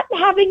election, not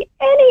having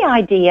any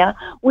idea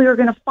we are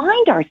going to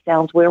find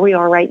ourselves where we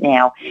are right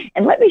now.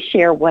 And let me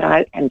share what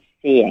I am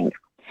seeing.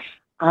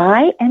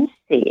 I am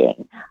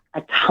seeing a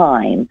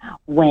time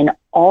when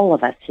all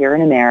of us here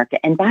in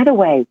America, and by the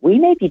way, we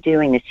may be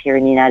doing this here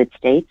in the United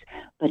States,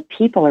 but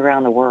people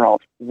around the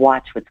world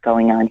watch what's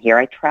going on here.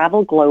 I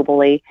travel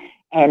globally,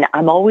 and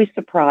I'm always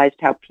surprised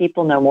how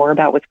people know more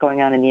about what's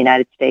going on in the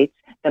United States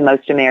than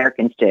most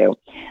Americans do.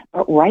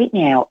 But right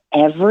now,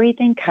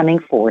 everything coming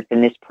forth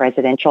in this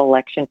presidential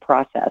election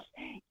process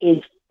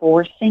is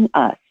forcing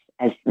us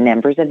as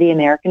members of the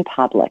American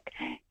public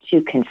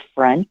to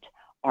confront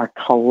our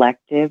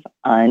collective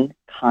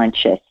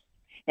unconscious.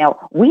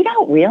 Now, we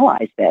don't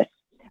realize this,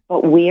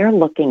 but we are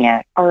looking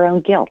at our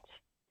own guilt,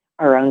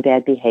 our own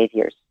bad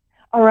behaviors,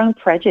 our own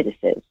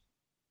prejudices,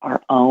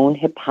 our own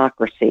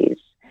hypocrisies.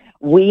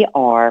 We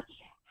are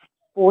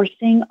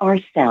forcing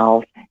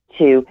ourselves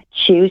to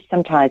choose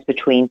sometimes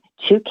between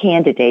two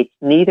candidates,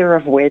 neither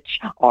of which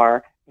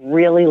are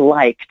really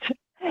liked,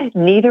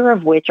 neither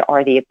of which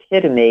are the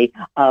epitome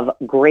of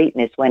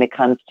greatness when it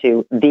comes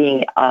to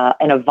being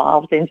an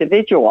evolved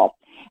individual.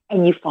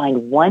 And you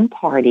find one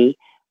party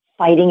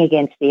fighting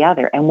against the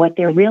other. And what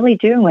they're really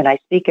doing when I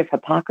speak of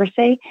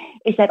hypocrisy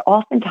is that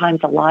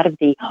oftentimes a lot of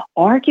the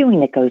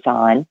arguing that goes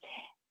on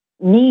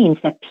means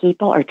that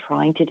people are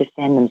trying to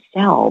defend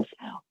themselves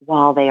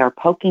while they are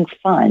poking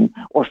fun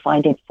or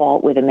finding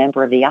fault with a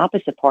member of the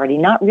opposite party,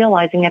 not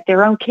realizing that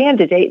their own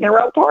candidate in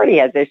their own party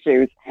has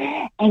issues.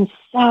 And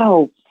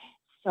so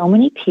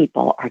many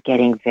people are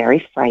getting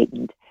very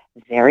frightened,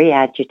 very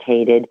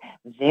agitated,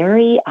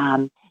 very,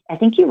 I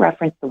think you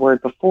referenced the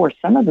word before,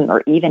 some of them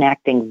are even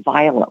acting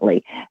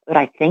violently, but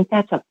I think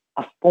that's a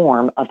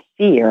form of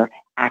fear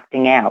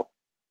acting out.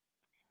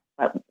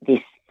 But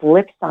the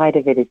flip side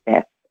of it is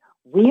this.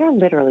 We are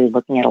literally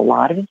looking at a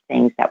lot of the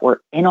things that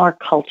were in our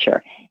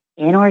culture,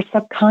 in our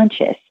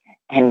subconscious,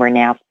 and we're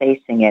now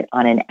facing it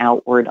on an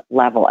outward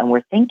level. And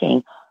we're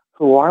thinking,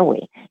 who are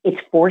we?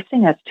 It's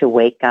forcing us to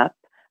wake up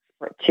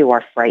to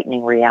our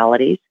frightening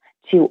realities,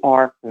 to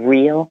our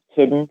real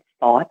hidden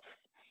thoughts.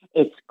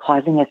 It's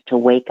causing us to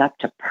wake up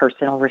to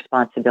personal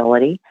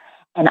responsibility.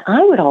 And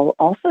I would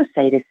also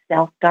say to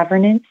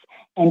self-governance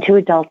and to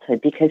adulthood,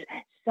 because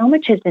so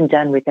much has been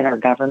done within our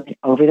government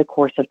over the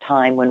course of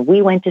time when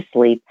we went to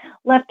sleep,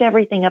 left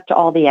everything up to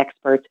all the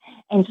experts.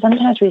 And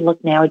sometimes we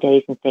look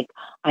nowadays and think,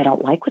 I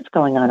don't like what's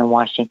going on in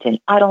Washington.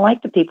 I don't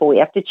like the people we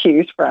have to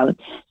choose from.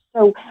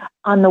 So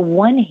on the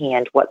one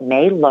hand, what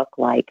may look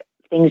like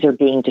things are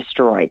being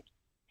destroyed,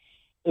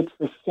 it's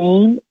the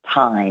same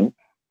time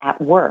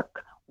at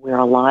work where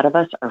a lot of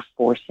us are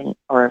forced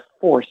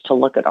to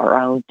look at our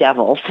own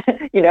devils,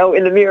 in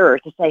the mirror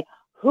to say,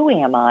 who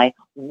am I?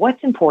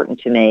 What's important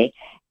to me?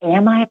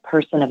 Am I a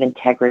person of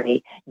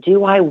integrity?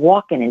 Do I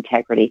walk in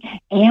integrity?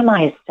 Am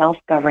I a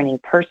self-governing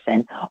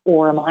person?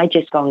 Or am I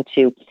just going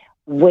to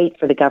wait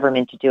for the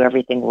government to do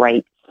everything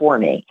right for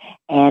me?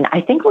 And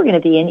I think we're going to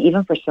be in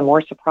even for some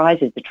more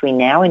surprises between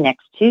now and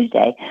next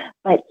Tuesday.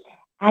 But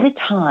at a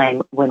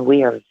time when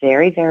we are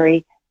very,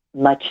 very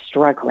much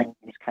struggling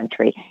in this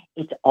country,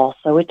 it's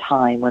also a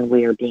time when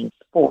we are being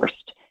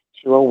forced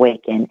to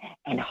awaken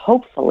and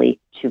hopefully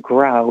to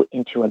grow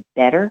into a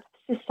better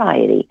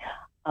society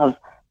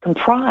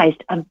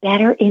comprised of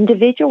better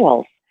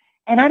individuals.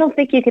 And I don't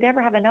think you could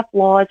ever have enough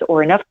laws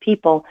or enough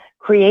people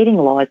creating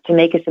laws to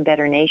make us a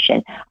better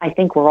nation. I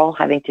think we're all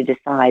having to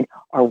decide,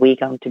 are we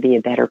going to be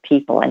a better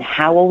people? And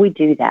how will we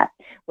do that?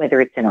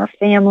 Whether it's in our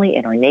family,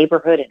 in our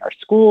neighborhood, in our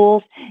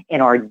schools,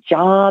 in our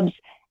jobs,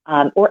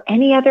 or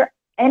any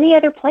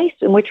other place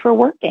in which we're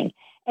working.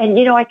 And,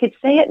 I could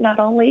say it not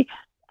only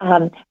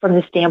from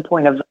the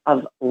standpoint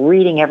of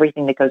reading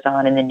everything that goes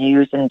on in the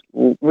news and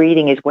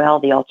reading as well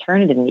the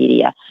alternative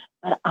media,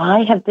 but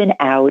I have been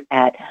out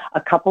at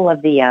a couple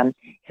of the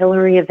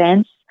Hillary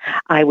events.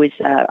 I was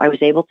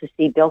able to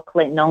see Bill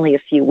Clinton only a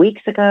few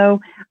weeks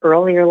ago.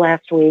 Earlier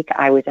last week,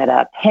 I was at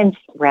a Pence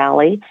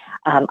rally.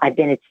 I've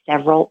been at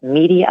several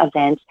media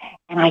events,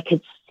 and I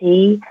could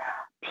see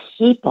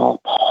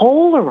people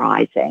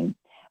polarizing,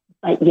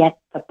 but yet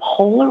the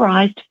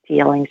polarized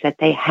feelings that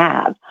they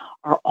have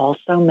are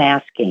also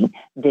masking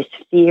this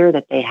fear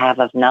that they have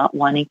of not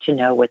wanting to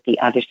know what the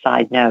other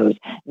side knows,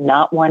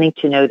 not wanting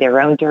to know their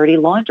own dirty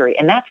laundry.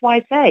 And that's why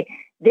I say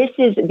this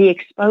is the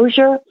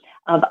exposure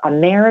of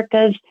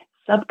America's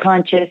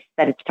subconscious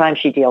that it's time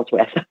she deals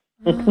with.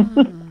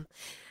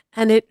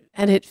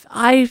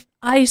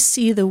 I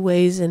see the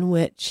ways in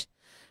which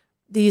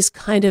these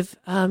kind of,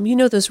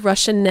 those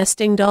Russian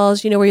nesting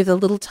dolls, where you have the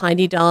little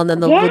tiny doll and then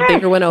the little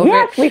bigger one over.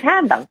 Yes, we've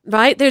had them.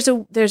 Right? There's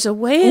a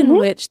way in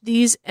which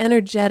these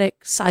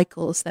energetic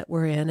cycles that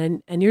we're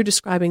in, and you're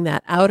describing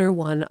that outer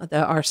one,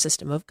 our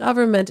system of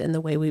government and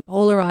the way we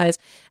polarize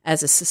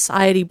as a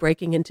society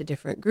breaking into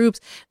different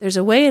groups. There's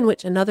a way in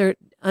which another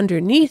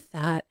underneath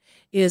that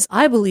is,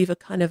 I believe, a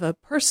kind of a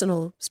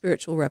personal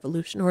spiritual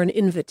revolution or an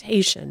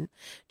invitation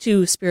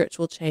to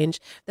spiritual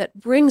change that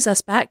brings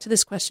us back to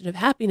this question of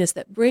happiness,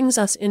 that brings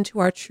us into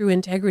our true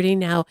integrity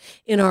now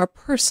in our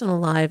personal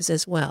lives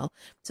as well,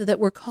 so that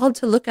we're called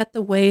to look at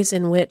the ways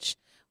in which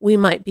we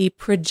might be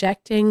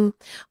projecting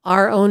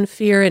our own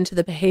fear into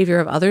the behavior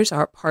of others,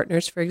 our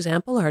partners, for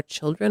example, our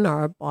children,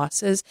 our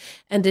bosses,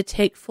 and to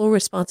take full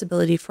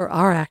responsibility for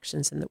our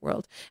actions in the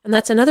world. And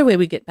that's another way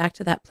we get back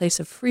to that place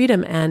of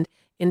freedom and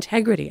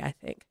integrity, I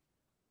think.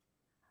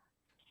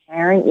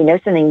 Sharon, you know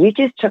something? You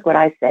just took what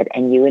I said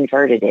and you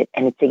inverted it,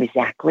 and it's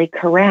exactly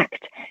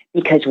correct,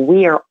 because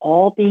we are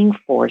all being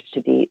forced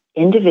to be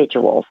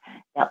individuals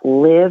that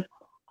live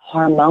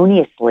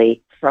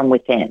harmoniously from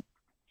within,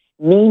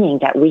 meaning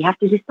that we have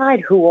to decide,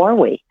 who are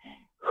we?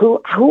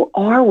 Who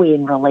are we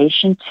in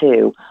relation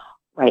to,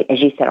 right, as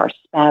you said, our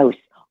spouse,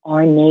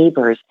 our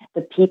neighbors,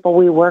 the people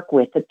we work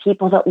with, the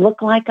people that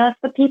look like us,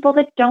 the people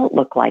that don't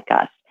look like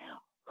us.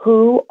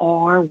 Who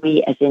are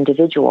we as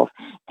individuals?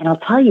 And I'll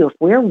tell you, if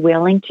we're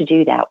willing to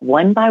do that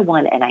one by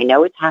one, and I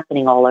know it's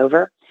happening all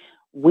over,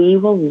 we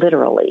will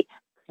literally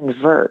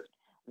convert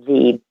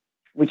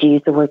would you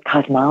use the word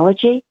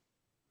cosmology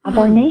of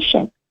our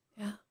nation?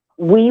 Yeah.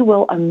 We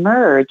will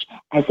emerge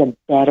as a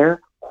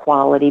better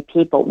quality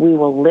people. We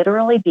will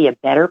literally be a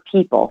better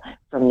people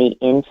from the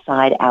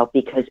inside out,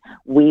 because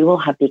we will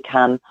have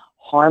become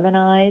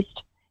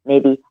harmonized,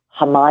 maybe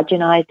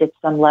homogenized at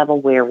some level,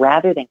 where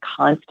rather than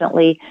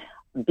constantly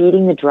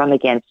beating the drum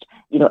against,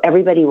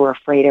 everybody we're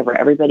afraid of, or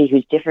everybody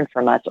who's different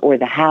from us, or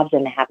the haves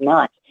and the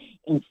have-nots.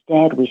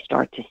 Instead, we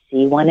start to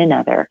see one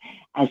another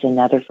as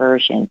another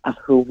version of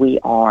who we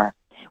are.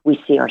 We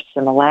see our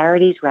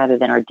similarities rather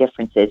than our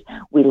differences.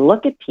 We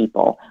look at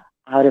people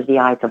out of the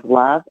eyes of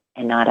love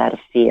and not out of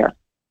fear,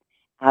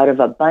 out of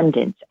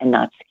abundance and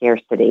not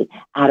scarcity,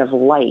 out of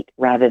light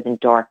rather than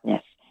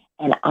darkness.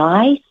 And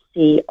I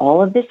see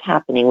all of this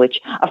happening,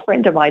 which a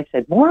friend of mine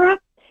said, Maura,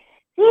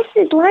 this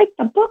is like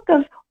the book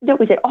of,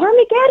 was it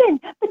Armageddon?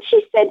 But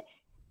she said,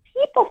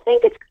 people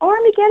think it's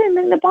Armageddon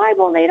in the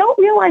Bible, and they don't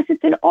realize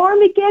it's an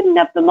Armageddon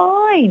of the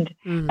mind.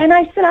 And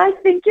I said, I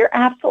think you're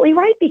absolutely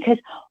right, because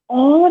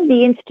all of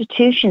the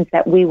institutions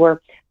that we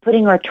were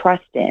putting our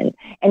trust in,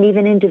 and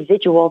even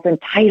individuals and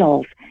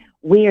titles,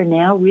 we are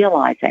now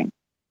realizing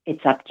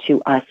it's up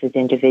to us as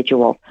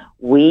individuals.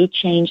 We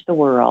change the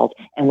world,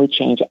 and we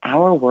change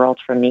our world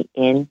from the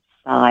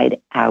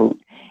inside out.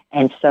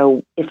 And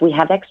so if we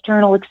have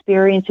external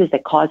experiences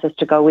that cause us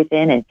to go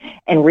within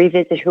and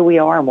revisit who we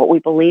are and what we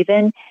believe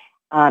in,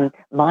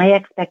 my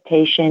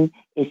expectation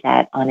is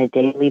that on a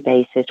daily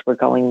basis, we're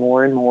going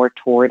more and more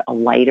toward a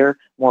lighter,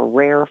 more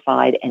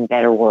rarefied, and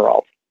better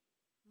world.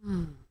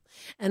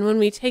 And when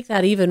we take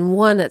that even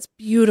one, that's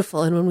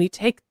beautiful. And when we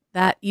take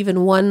that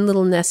even one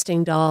little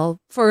nesting doll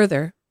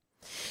further,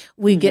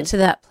 we get to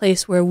that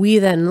place where we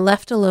then,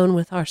 left alone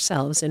with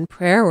ourselves in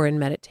prayer or in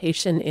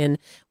meditation, in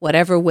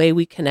whatever way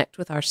we connect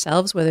with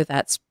ourselves, whether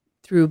that's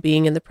through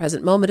being in the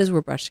present moment as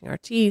we're brushing our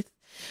teeth,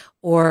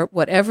 or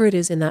whatever it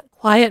is in that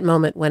quiet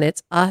moment when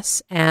it's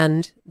us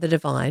and the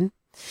divine,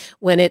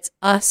 when it's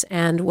us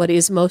and what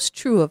is most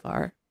true of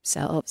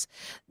ourselves,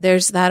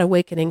 there's that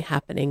awakening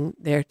happening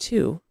there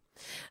too.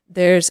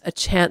 There's a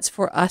chance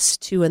for us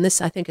to, and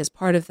this I think is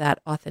part of that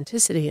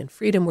authenticity and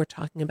freedom we're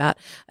talking about,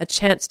 a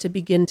chance to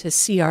begin to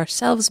see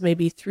ourselves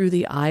maybe through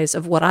the eyes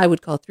of what I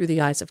would call through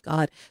the eyes of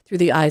God, through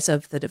the eyes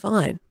of the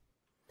divine.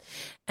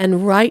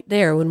 And right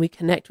there, when we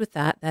connect with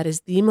that, that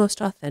is the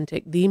most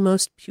authentic, the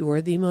most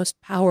pure, the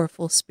most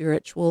powerful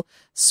spiritual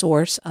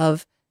source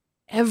of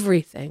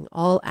everything,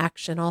 all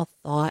action, all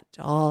thought,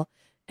 all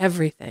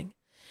everything.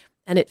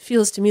 And it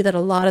feels to me that a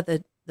lot of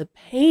the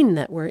pain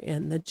that we're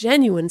in, the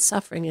genuine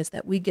suffering, is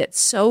that we get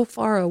so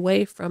far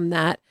away from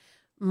that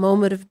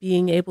moment of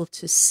being able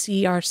to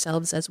see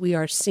ourselves as we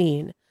are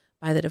seen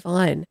by the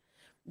divine,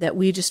 that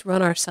we just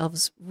run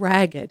ourselves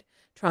ragged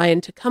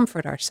trying to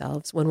comfort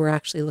ourselves when we're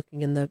actually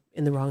looking in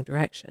the wrong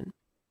direction.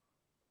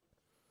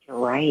 You're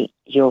right.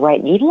 You're right.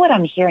 And even what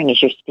I'm hearing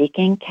as you're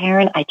speaking,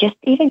 Karen, I just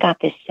even got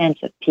this sense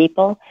of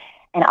people,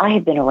 and I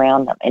have been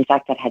around them. In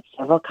fact, I've had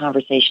several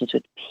conversations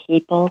with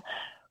people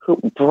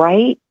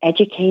bright,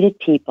 educated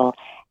people,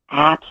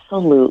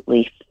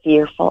 absolutely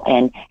fearful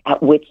and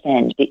at wit's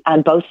end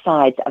on both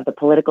sides of the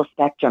political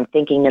spectrum,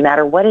 thinking no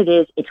matter what it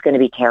is, it's going to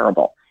be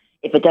terrible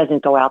if it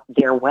doesn't go out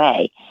their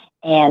way.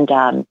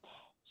 And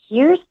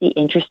here's the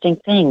interesting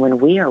thing. When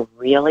we are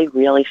really,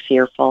 really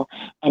fearful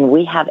and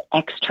we have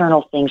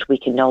external things we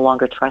can no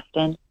longer trust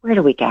in, where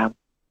do we go?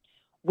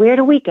 Where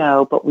do we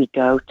go? But we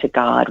go to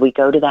God. We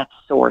go to that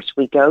source.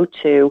 We go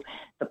to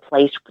the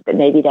place that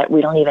maybe that we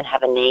don't even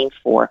have a name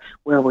for,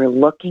 where we're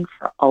looking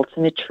for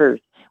ultimate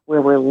truth,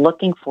 where we're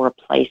looking for a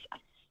place of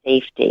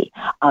safety,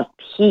 of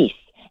peace.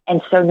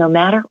 And so no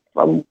matter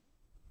from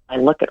I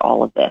look at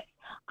all of this,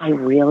 I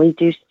really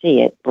do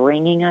see it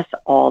bringing us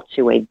all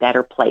to a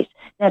better place.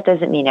 That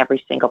doesn't mean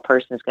every single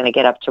person is going to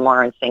get up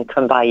tomorrow and sing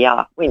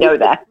Kumbaya. We know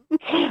that.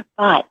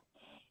 But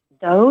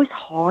those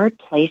hard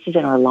places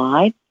in our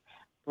lives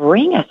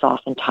bring us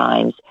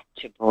oftentimes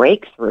to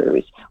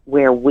breakthroughs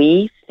where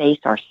we face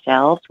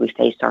ourselves, we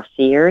face our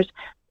fears,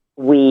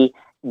 we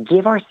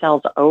give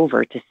ourselves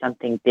over to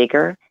something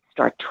bigger,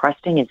 start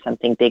trusting in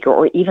something bigger,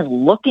 or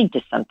even looking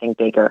to something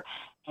bigger,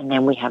 and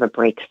then we have a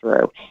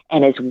breakthrough.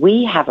 And as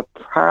we have a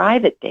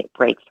private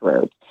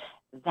breakthrough,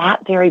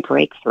 that very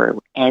breakthrough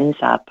ends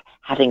up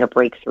having a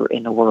breakthrough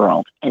in the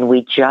world, and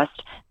we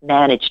just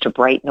manage to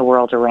brighten the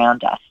world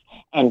around us.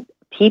 And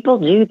people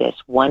do this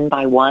one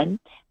by one,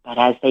 but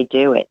as they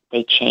do it,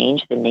 they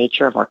change the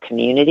nature of our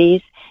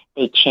communities,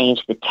 they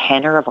change the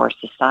tenor of our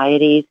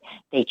societies,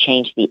 they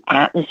change the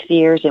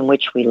atmospheres in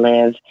which we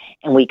live,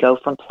 and we go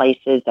from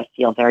places that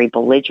feel very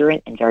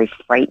belligerent and very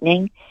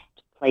frightening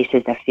to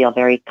places that feel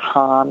very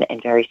calm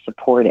and very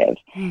supportive.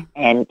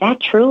 And that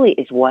truly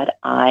is what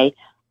I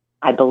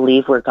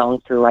believe we're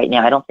going through right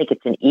now. I don't think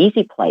it's an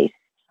easy place,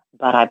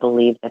 but I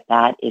believe that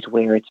that is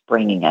where it's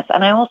bringing us.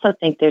 And I also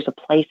think there's a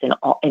place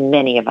in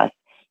many of us.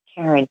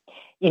 Karen,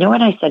 you know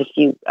what I said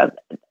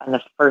on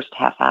the first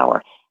half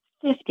hour?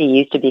 50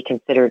 used to be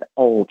considered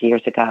old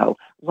years ago.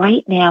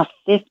 Right now,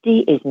 50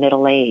 is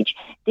middle age.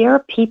 There are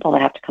people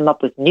that have to come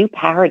up with new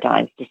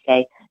paradigms to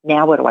say,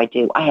 now what do I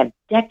do? I have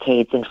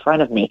decades in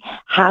front of me.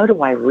 How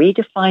do I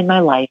redefine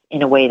my life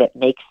in a way that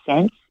makes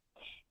sense,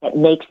 that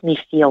makes me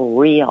feel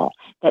real,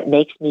 that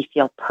makes me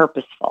feel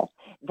purposeful,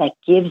 that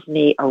gives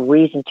me a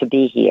reason to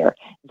be here,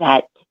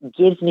 that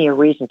gives me a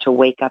reason to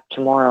wake up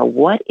tomorrow?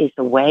 What is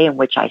the way in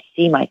which I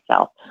see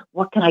myself?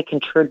 What can I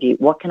contribute?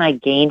 What can I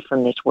gain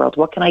from this world?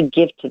 What can I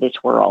give to this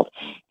world?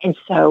 And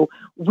so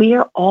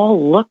we're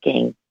all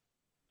looking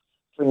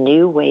for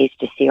new ways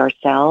to see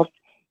ourselves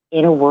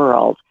in a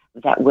world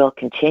that will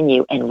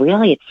continue. And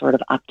really, it's sort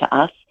of up to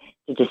us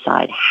to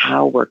decide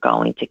how we're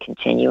going to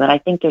continue. And I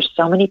think there's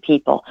so many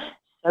people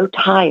so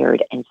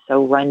tired and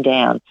so run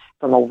down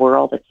from a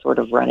world that's sort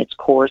of run its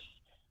course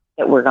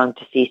that we're going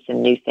to see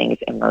some new things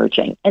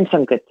emerging and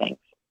some good things.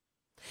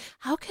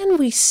 How can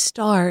we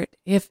start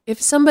if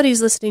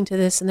somebody's listening to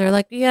this and they're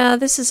like, yeah,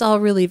 this is all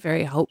really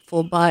very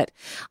hopeful, but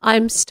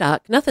I'm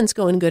stuck. Nothing's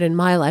going good in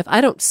my life.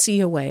 I don't see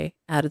a way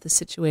out of the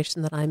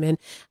situation that I'm in.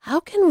 How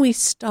can we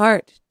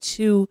start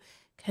to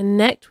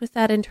connect with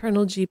that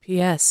internal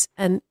GPS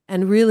and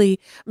really,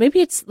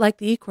 maybe it's like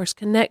the E-Course,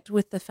 connect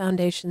with the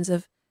foundations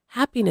of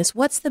happiness?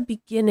 What's the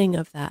beginning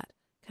of that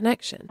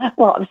connection?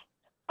 Well,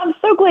 I'm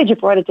so glad you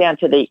brought it down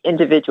to the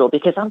individual,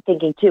 because I'm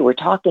thinking, too, we're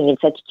talking in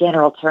such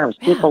general terms.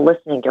 People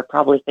listening are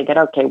probably thinking,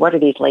 okay, what are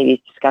these ladies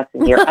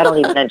discussing here? I don't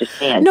even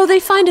understand. No, they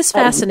find us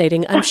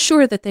fascinating. I'm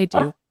sure that they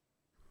do.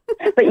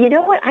 But you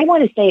know what? I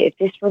want to say, if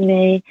this were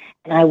me,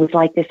 and I was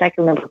like this, I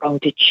can remember going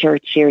to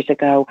church years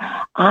ago.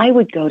 I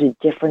would go to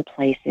different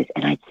places,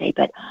 and I'd say,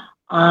 but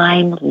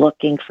I'm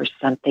looking for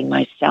something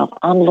myself.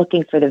 I'm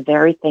looking for the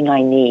very thing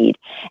I need.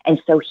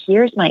 And so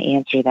here's my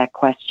answer to that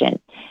question.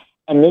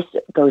 And this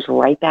goes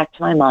right back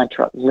to my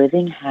mantra,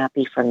 living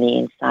happy from the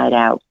inside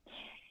out.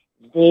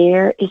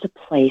 There is a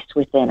place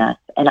within us,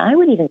 and I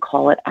would even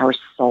call it our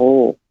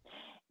soul,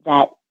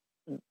 that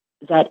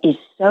is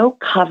so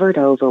covered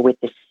over with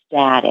the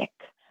static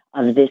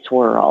of this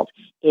world.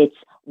 It's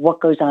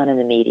what goes on in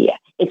the media.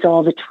 It's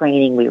all the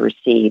training we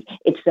receive.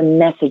 It's the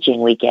messaging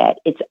we get.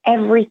 It's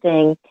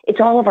everything.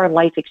 It's all of our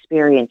life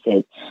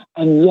experiences.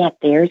 And yet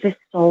there's a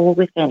soul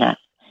within us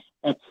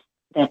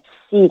that's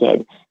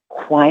seated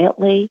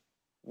quietly,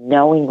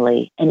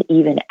 knowingly, and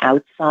even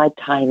outside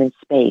time and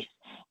space.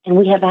 And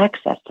we have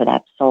access to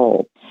that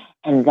soul.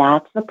 And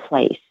that's the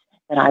place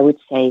that I would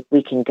say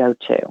we can go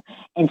to.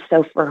 And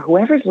so for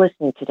whoever's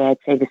listening today, I'd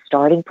say the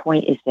starting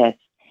point is this.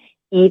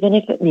 Even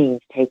if it means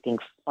taking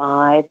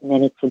 5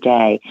 minutes a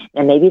day,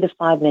 and maybe the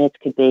 5 minutes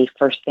could be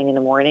first thing in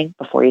the morning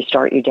before you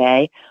start your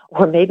day,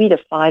 or maybe the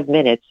 5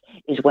 minutes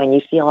is when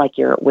you feel like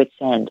you're at wit's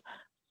end.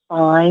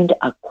 Find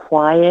a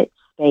quiet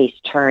space,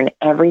 turn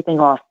everything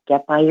off,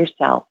 get by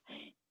yourself,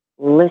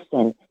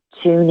 listen,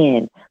 tune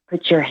in,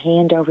 put your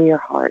hand over your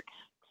heart,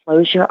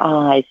 close your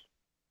eyes,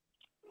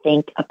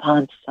 think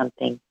upon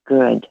something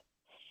good,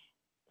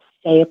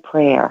 say a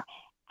prayer,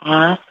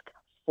 ask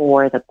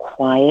for the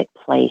quiet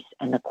place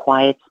and the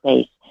quiet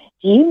space.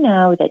 Do you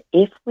know that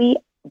if we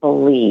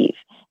believe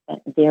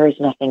that there is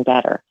nothing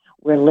better,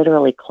 we're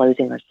literally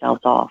closing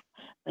ourselves off.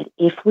 But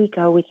if we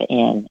go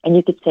within, and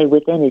you could say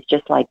within is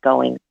just like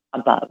going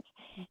above,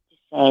 to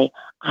say,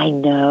 I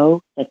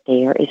know that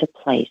there is a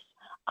place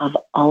of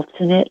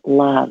ultimate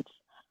love,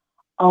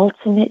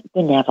 ultimate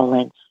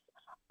benevolence,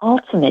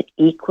 ultimate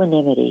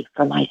equanimity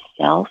for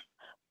myself,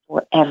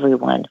 for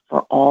everyone,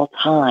 for all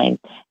time,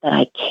 that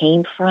I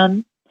came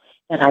from,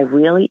 that I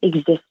really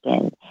exist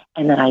in,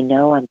 and that I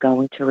know I'm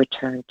going to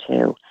return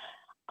to.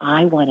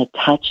 I want to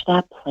touch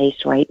that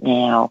place right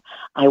now.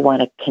 I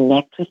want to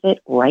connect with it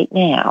right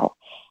now.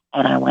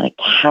 And I want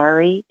to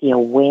carry the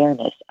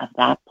awareness of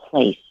that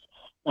place,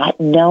 that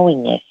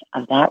knowingness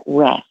of that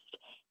rest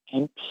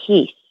and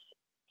peace,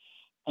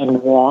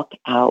 and walk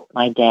out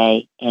my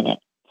day in it.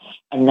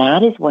 And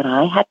that is what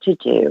I had to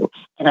do.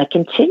 And I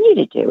continue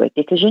to do it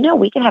because,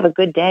 we can have a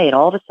good day and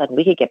all of a sudden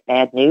we could get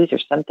bad news or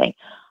something.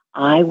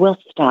 I will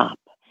stop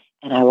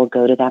and I will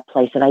go to that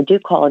place. And I do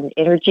call it an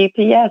inner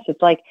GPS.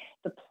 It's like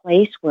the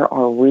place where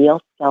our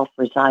real self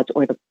resides,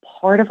 or the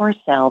part of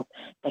ourselves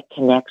that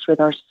connects with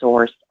our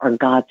source, our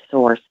God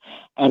source.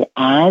 And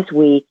as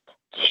we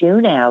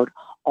tune out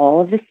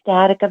all of the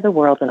static of the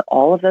world and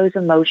all of those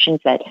emotions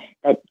that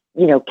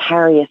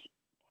carry us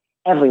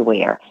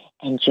everywhere,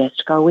 and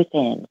just go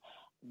within,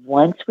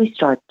 once we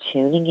start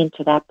tuning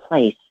into that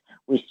place,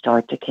 we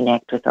start to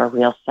connect with our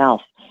real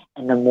self.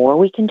 And the more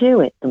we can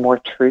do it, the more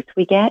truth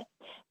we get,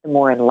 the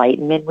more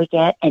enlightenment we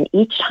get. And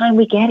each time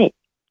we get it,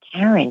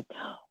 Karen,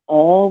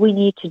 all we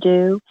need to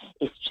do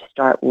is to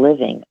start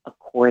living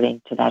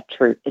according to that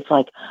truth. It's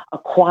like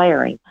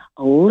acquiring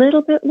a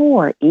little bit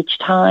more each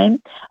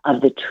time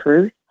of the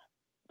truth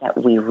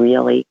that we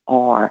really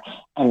are.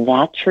 And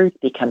that truth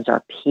becomes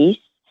our peace.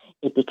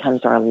 It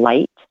becomes our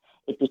light.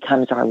 It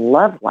becomes our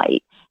love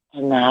light.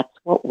 And that's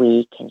what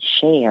we can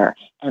share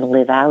and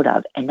live out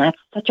of. And that's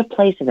such a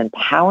place of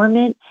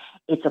empowerment.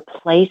 It's a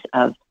place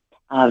of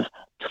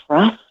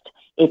trust.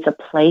 It's a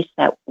place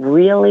that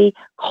really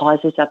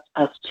causes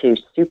us to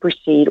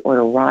supersede or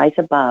to rise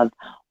above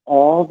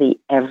all the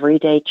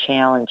everyday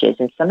challenges.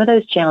 And some of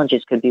those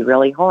challenges could be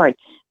really hard,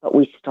 but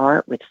we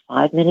start with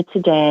 5 minutes a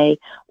day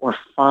or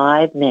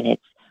 5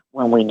 minutes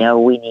when we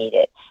know we need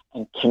it,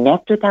 and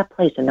connect with that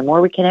place. And the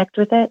more we connect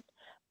with it,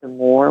 the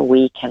more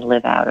we can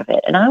live out of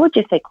it. And I would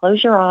just say,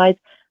 close your eyes,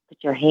 put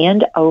your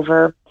hand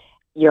over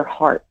your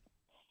heart,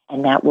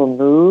 and that will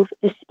move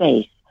the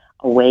space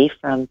away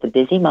from the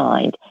busy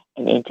mind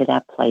and into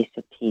that place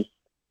of peace.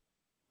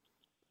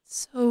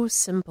 So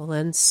simple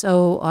and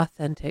so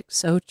authentic,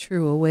 so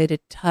true, a way to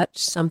touch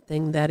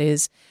something that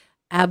is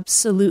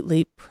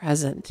absolutely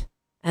present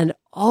and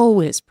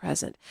always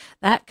present.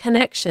 That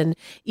connection,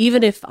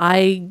 even if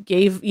I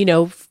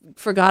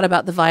forgot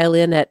about the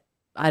violin at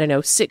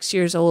 6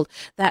 years old,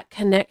 that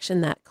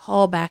connection, that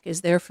callback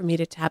is there for me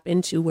to tap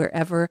into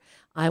wherever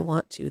I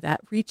want to.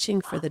 That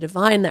reaching for the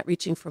divine, that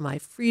reaching for my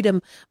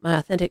freedom, my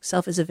authentic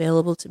self is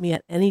available to me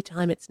at any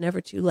time. It's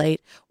never too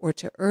late or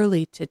too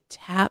early to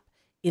tap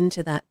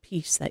into that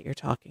peace that you're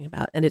talking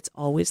about. And it's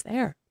always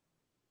there.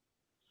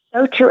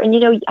 So true.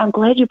 And, I'm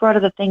glad you brought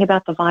up the thing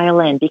about the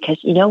violin, because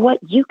you know what?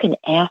 You can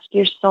ask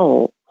your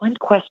soul one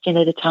question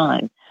at a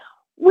time.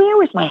 Where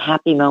was my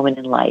happy moment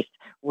in life?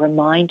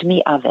 Remind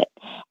me of it.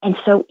 And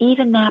so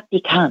even that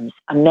becomes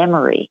a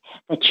memory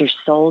that your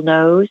soul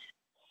knows,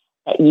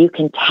 that you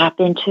can tap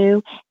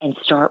into and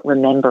start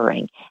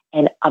remembering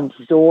and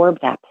absorb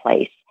that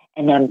place,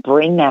 and then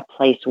bring that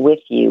place with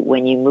you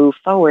when you move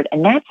forward.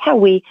 And that's how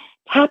we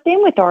tap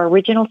in with our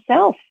original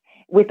self,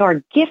 with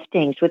our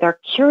giftings, with our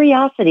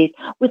curiosities,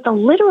 with the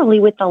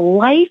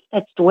life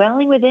that's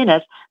dwelling within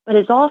us, but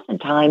has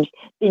oftentimes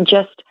been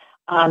just,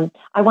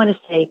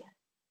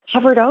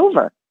 covered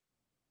over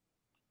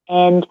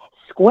and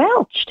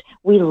squelched.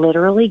 We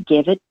literally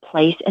give it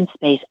place and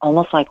space,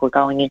 almost like we're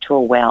going into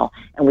a well,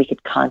 and we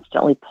could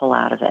constantly pull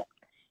out of it,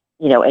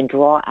 and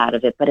draw out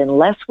of it. But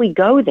unless we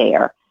go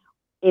there,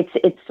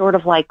 it's sort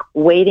of like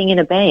waiting in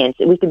abeyance.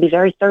 We can be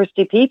very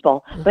thirsty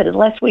people, but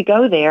unless we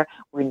go there,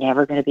 we're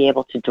never going to be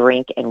able to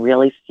drink and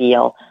really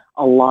feel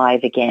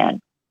alive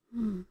again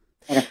and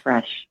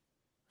afresh.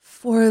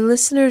 For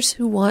listeners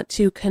who want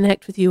to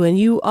connect with you, and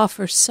you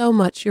offer so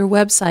much, your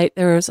website,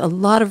 there's a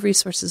lot of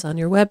resources on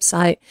your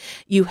website.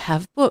 You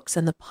have books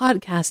and the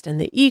podcast and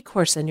the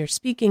e-course and you're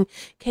speaking.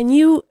 Can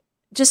you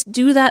just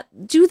do that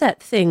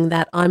thing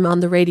that I'm on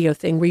the radio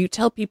thing where you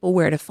tell people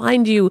where to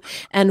find you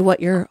and what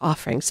you're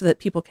offering so that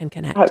people can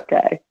connect?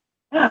 Okay.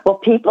 Well,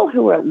 people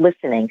who are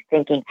listening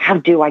thinking, how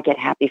do I get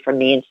happy from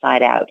the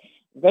inside out?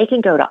 They can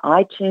go to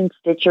iTunes,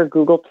 Stitcher,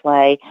 Google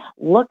Play,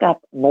 look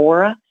up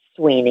Maura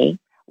Sweeney,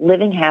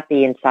 Living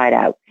Happy Inside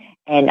Out.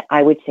 And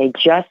I would say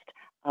just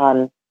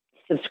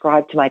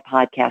subscribe to my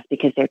podcast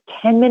because they're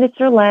 10 minutes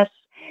or less.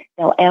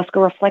 They'll ask a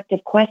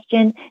reflective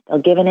question, they'll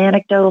give an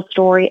anecdotal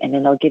story, and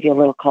then they'll give you a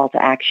little call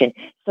to action.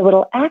 So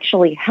it'll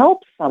actually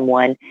help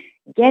someone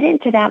get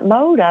into that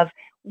mode of,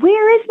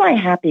 where is my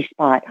happy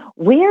spot?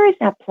 Where is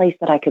that place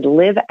that I could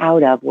live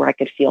out of where I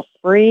could feel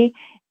free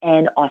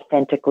and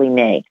authentically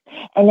me?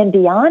 And then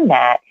beyond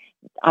that,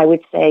 I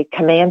would say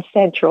Command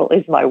Central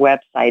is my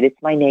website.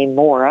 It's my name,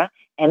 Maura,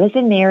 M as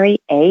in Mary,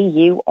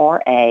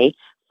 A-U-R-A,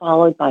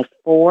 followed by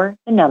 4,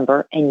 the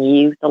number, and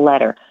U, the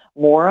letter,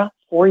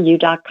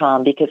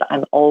 MauraForYou.com, because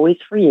I'm always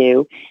for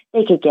you.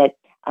 They could get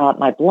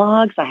my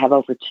blogs. I have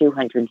over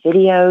 200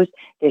 videos.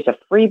 There's a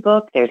free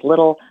book. There's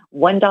little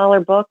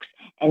 $1 books.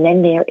 And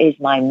then there is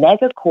my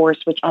mega course,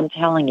 which I'm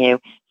telling you,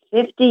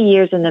 50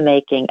 years in the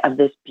making of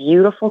this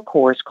beautiful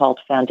course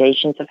called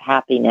Foundations of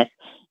Happiness.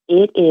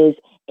 It is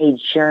a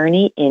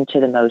journey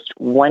into the most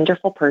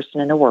wonderful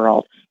person in the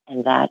world,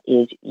 and that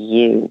is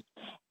you.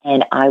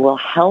 And I will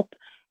help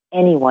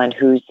anyone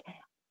who's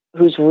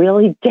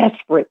really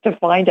desperate to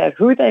find out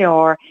who they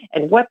are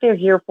and what they're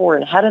here for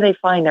and how do they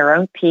find their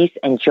own peace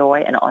and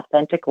joy and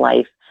authentic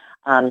life.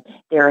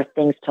 There are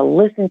things to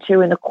listen to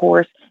in the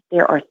course.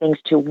 There are things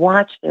to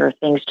watch. There are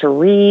things to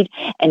read.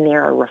 And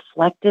there are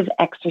reflective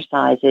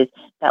exercises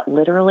that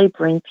literally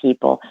bring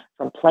people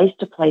from place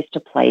to place to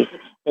place.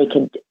 They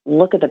can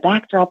look at the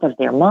backdrop of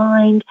their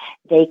mind.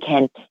 They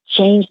can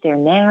change their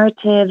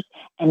narratives,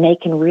 and they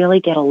can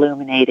really get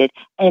illuminated.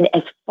 And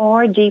as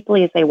far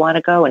deeply as they want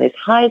to go and as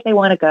high as they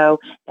want to go,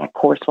 that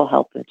course will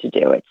help them to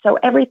do it. So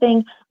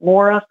everything,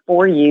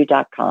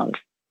 MauraForYou.com.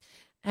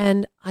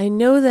 And I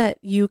know that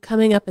you,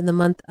 coming up in the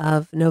month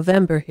of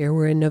November here,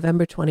 we're in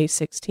November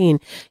 2016,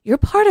 you're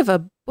part of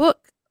a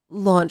book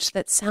launch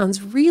that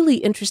sounds really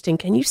interesting.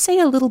 Can you say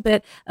a little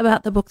bit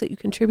about the book that you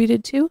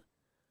contributed to?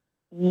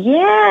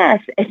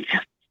 Yes,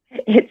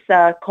 it's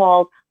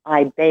called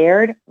I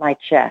Bared My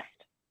Chest.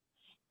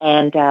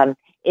 And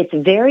it's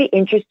very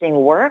interesting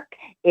work.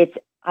 I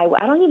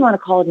don't even want to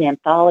call it an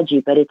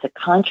anthology, but it's a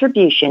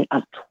contribution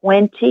of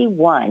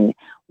 21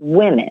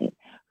 women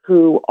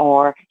who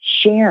are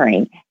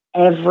sharing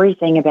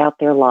everything about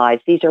their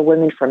lives. These are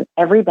women from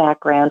every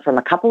background, from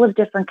a couple of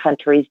different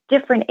countries,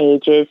 different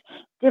ages,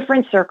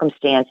 different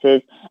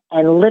circumstances,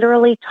 and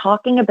literally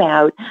talking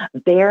about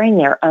bearing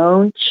their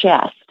own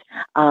chest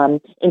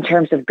in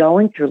terms of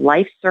going through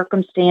life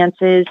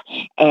circumstances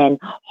and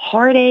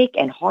heartache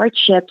and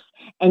hardships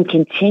and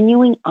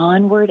continuing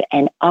onward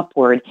and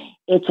upward.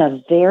 It's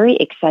a very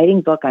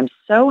exciting book. I'm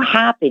so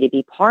happy to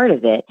be part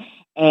of it.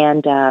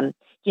 And,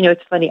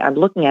 it's funny. I'm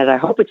looking at it. I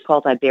hope it's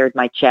called I Bared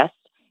My Chest.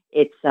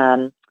 It's,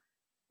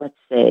 let's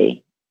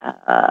see.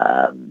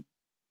 Oh,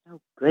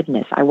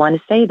 goodness. I want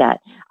to say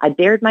that. I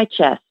Bared My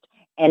Chest.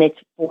 And it's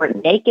for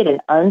naked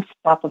and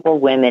unstoppable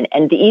women.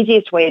 And the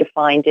easiest way to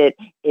find it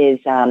is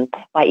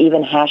by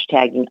even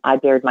hashtagging I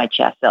Bared My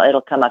Chest. So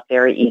it'll come up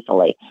very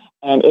easily.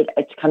 And it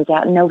comes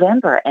out in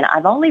November. And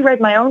I've only read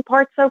my own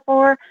part so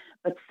far,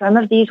 but some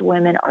of these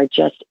women are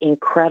just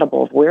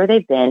incredible of where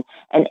they've been.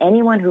 And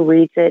anyone who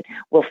reads it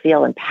will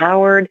feel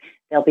empowered.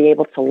 They'll be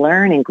able to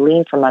learn and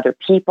glean from other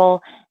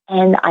people.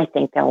 And I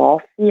think they'll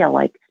all feel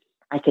like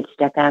I could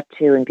step out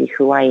too and be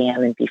who I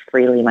am and be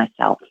freely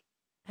myself.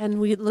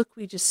 And we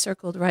just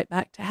circled right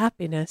back to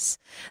happiness,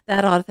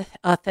 that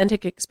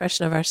authentic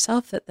expression of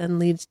ourself that then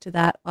leads to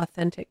that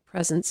authentic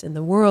presence in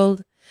the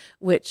world,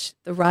 which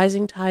the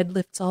rising tide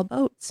lifts all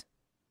boats.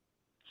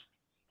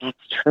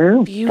 That's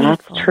true.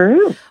 Beautiful. That's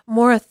true.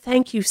 Maura,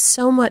 thank you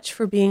so much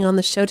for being on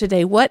the show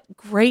today. What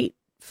great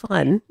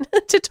fun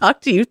to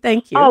talk to you.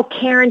 Thank you. Oh,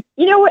 Karen,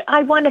 you know what?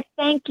 I want to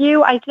thank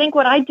you. I think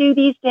what I do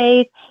these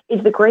days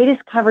is the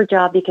greatest cover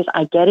job because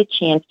I get a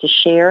chance to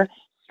share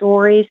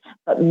stories,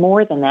 but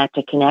more than that,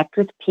 to connect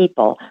with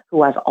people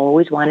who I've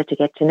always wanted to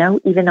get to know,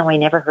 even though I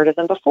never heard of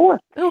them before.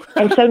 Oh.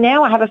 And so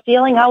now I have a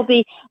feeling I'll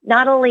be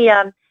not only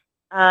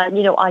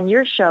on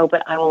your show,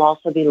 but I will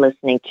also be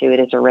listening to it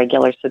as a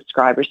regular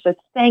subscriber. So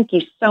thank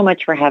you so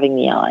much for having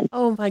me on.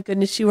 Oh, my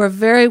goodness. You are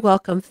very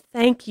welcome.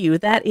 Thank you.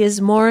 That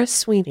is Maura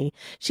Sweeney.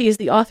 She is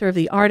the author of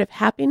the Art of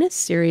Happiness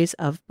series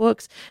of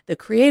books, the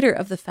creator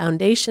of the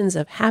Foundations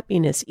of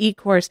Happiness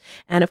e-course,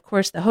 and, of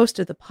course, the host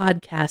of the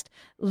podcast,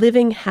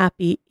 Living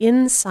Happy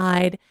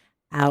Inside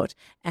Out.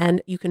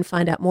 And you can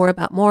find out more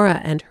about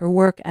Maura and her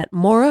work at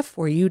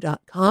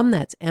MauraForYou.com.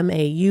 That's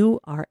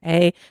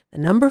MAURA, the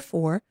number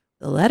 4,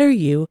 the letter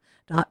U,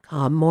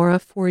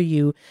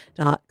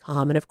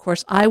 mauraforyou.com. And of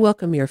course, I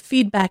welcome your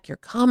feedback, your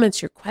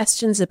comments, your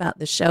questions about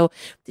the show.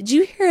 Did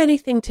you hear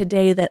anything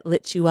today that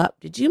lit you up?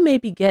 Did you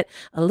maybe get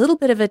a little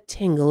bit of a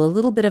tingle, a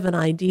little bit of an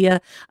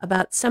idea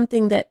about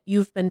something that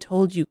you've been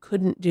told you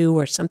couldn't do,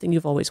 or something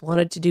you've always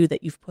wanted to do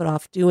that you've put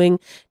off doing?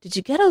 Did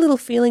you get a little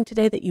feeling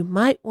today that you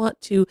might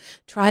want to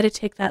try to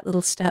take that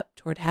little step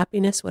toward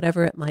happiness,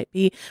 whatever it might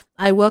be?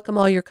 I welcome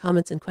all your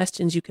comments and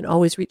questions. You can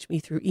always reach me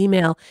through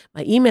email.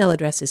 My email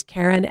address is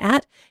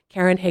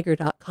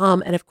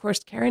karen@karenhager.com. And of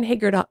course,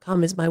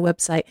 karenhager.com is my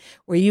website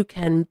where you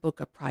can book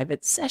a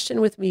private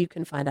session with me. You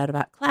can find out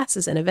about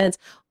classes and events,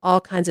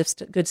 all kinds of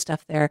good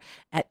stuff there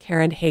at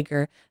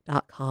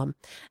karenhager.com.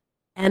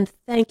 And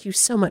thank you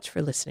so much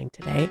for listening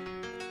today.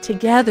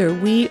 Together,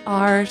 we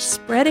are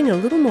spreading a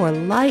little more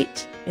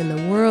light in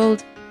the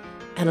world,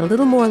 and a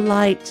little more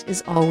light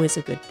is always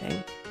a good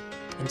thing.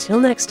 Until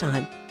next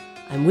time,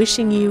 I'm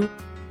wishing you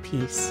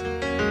peace.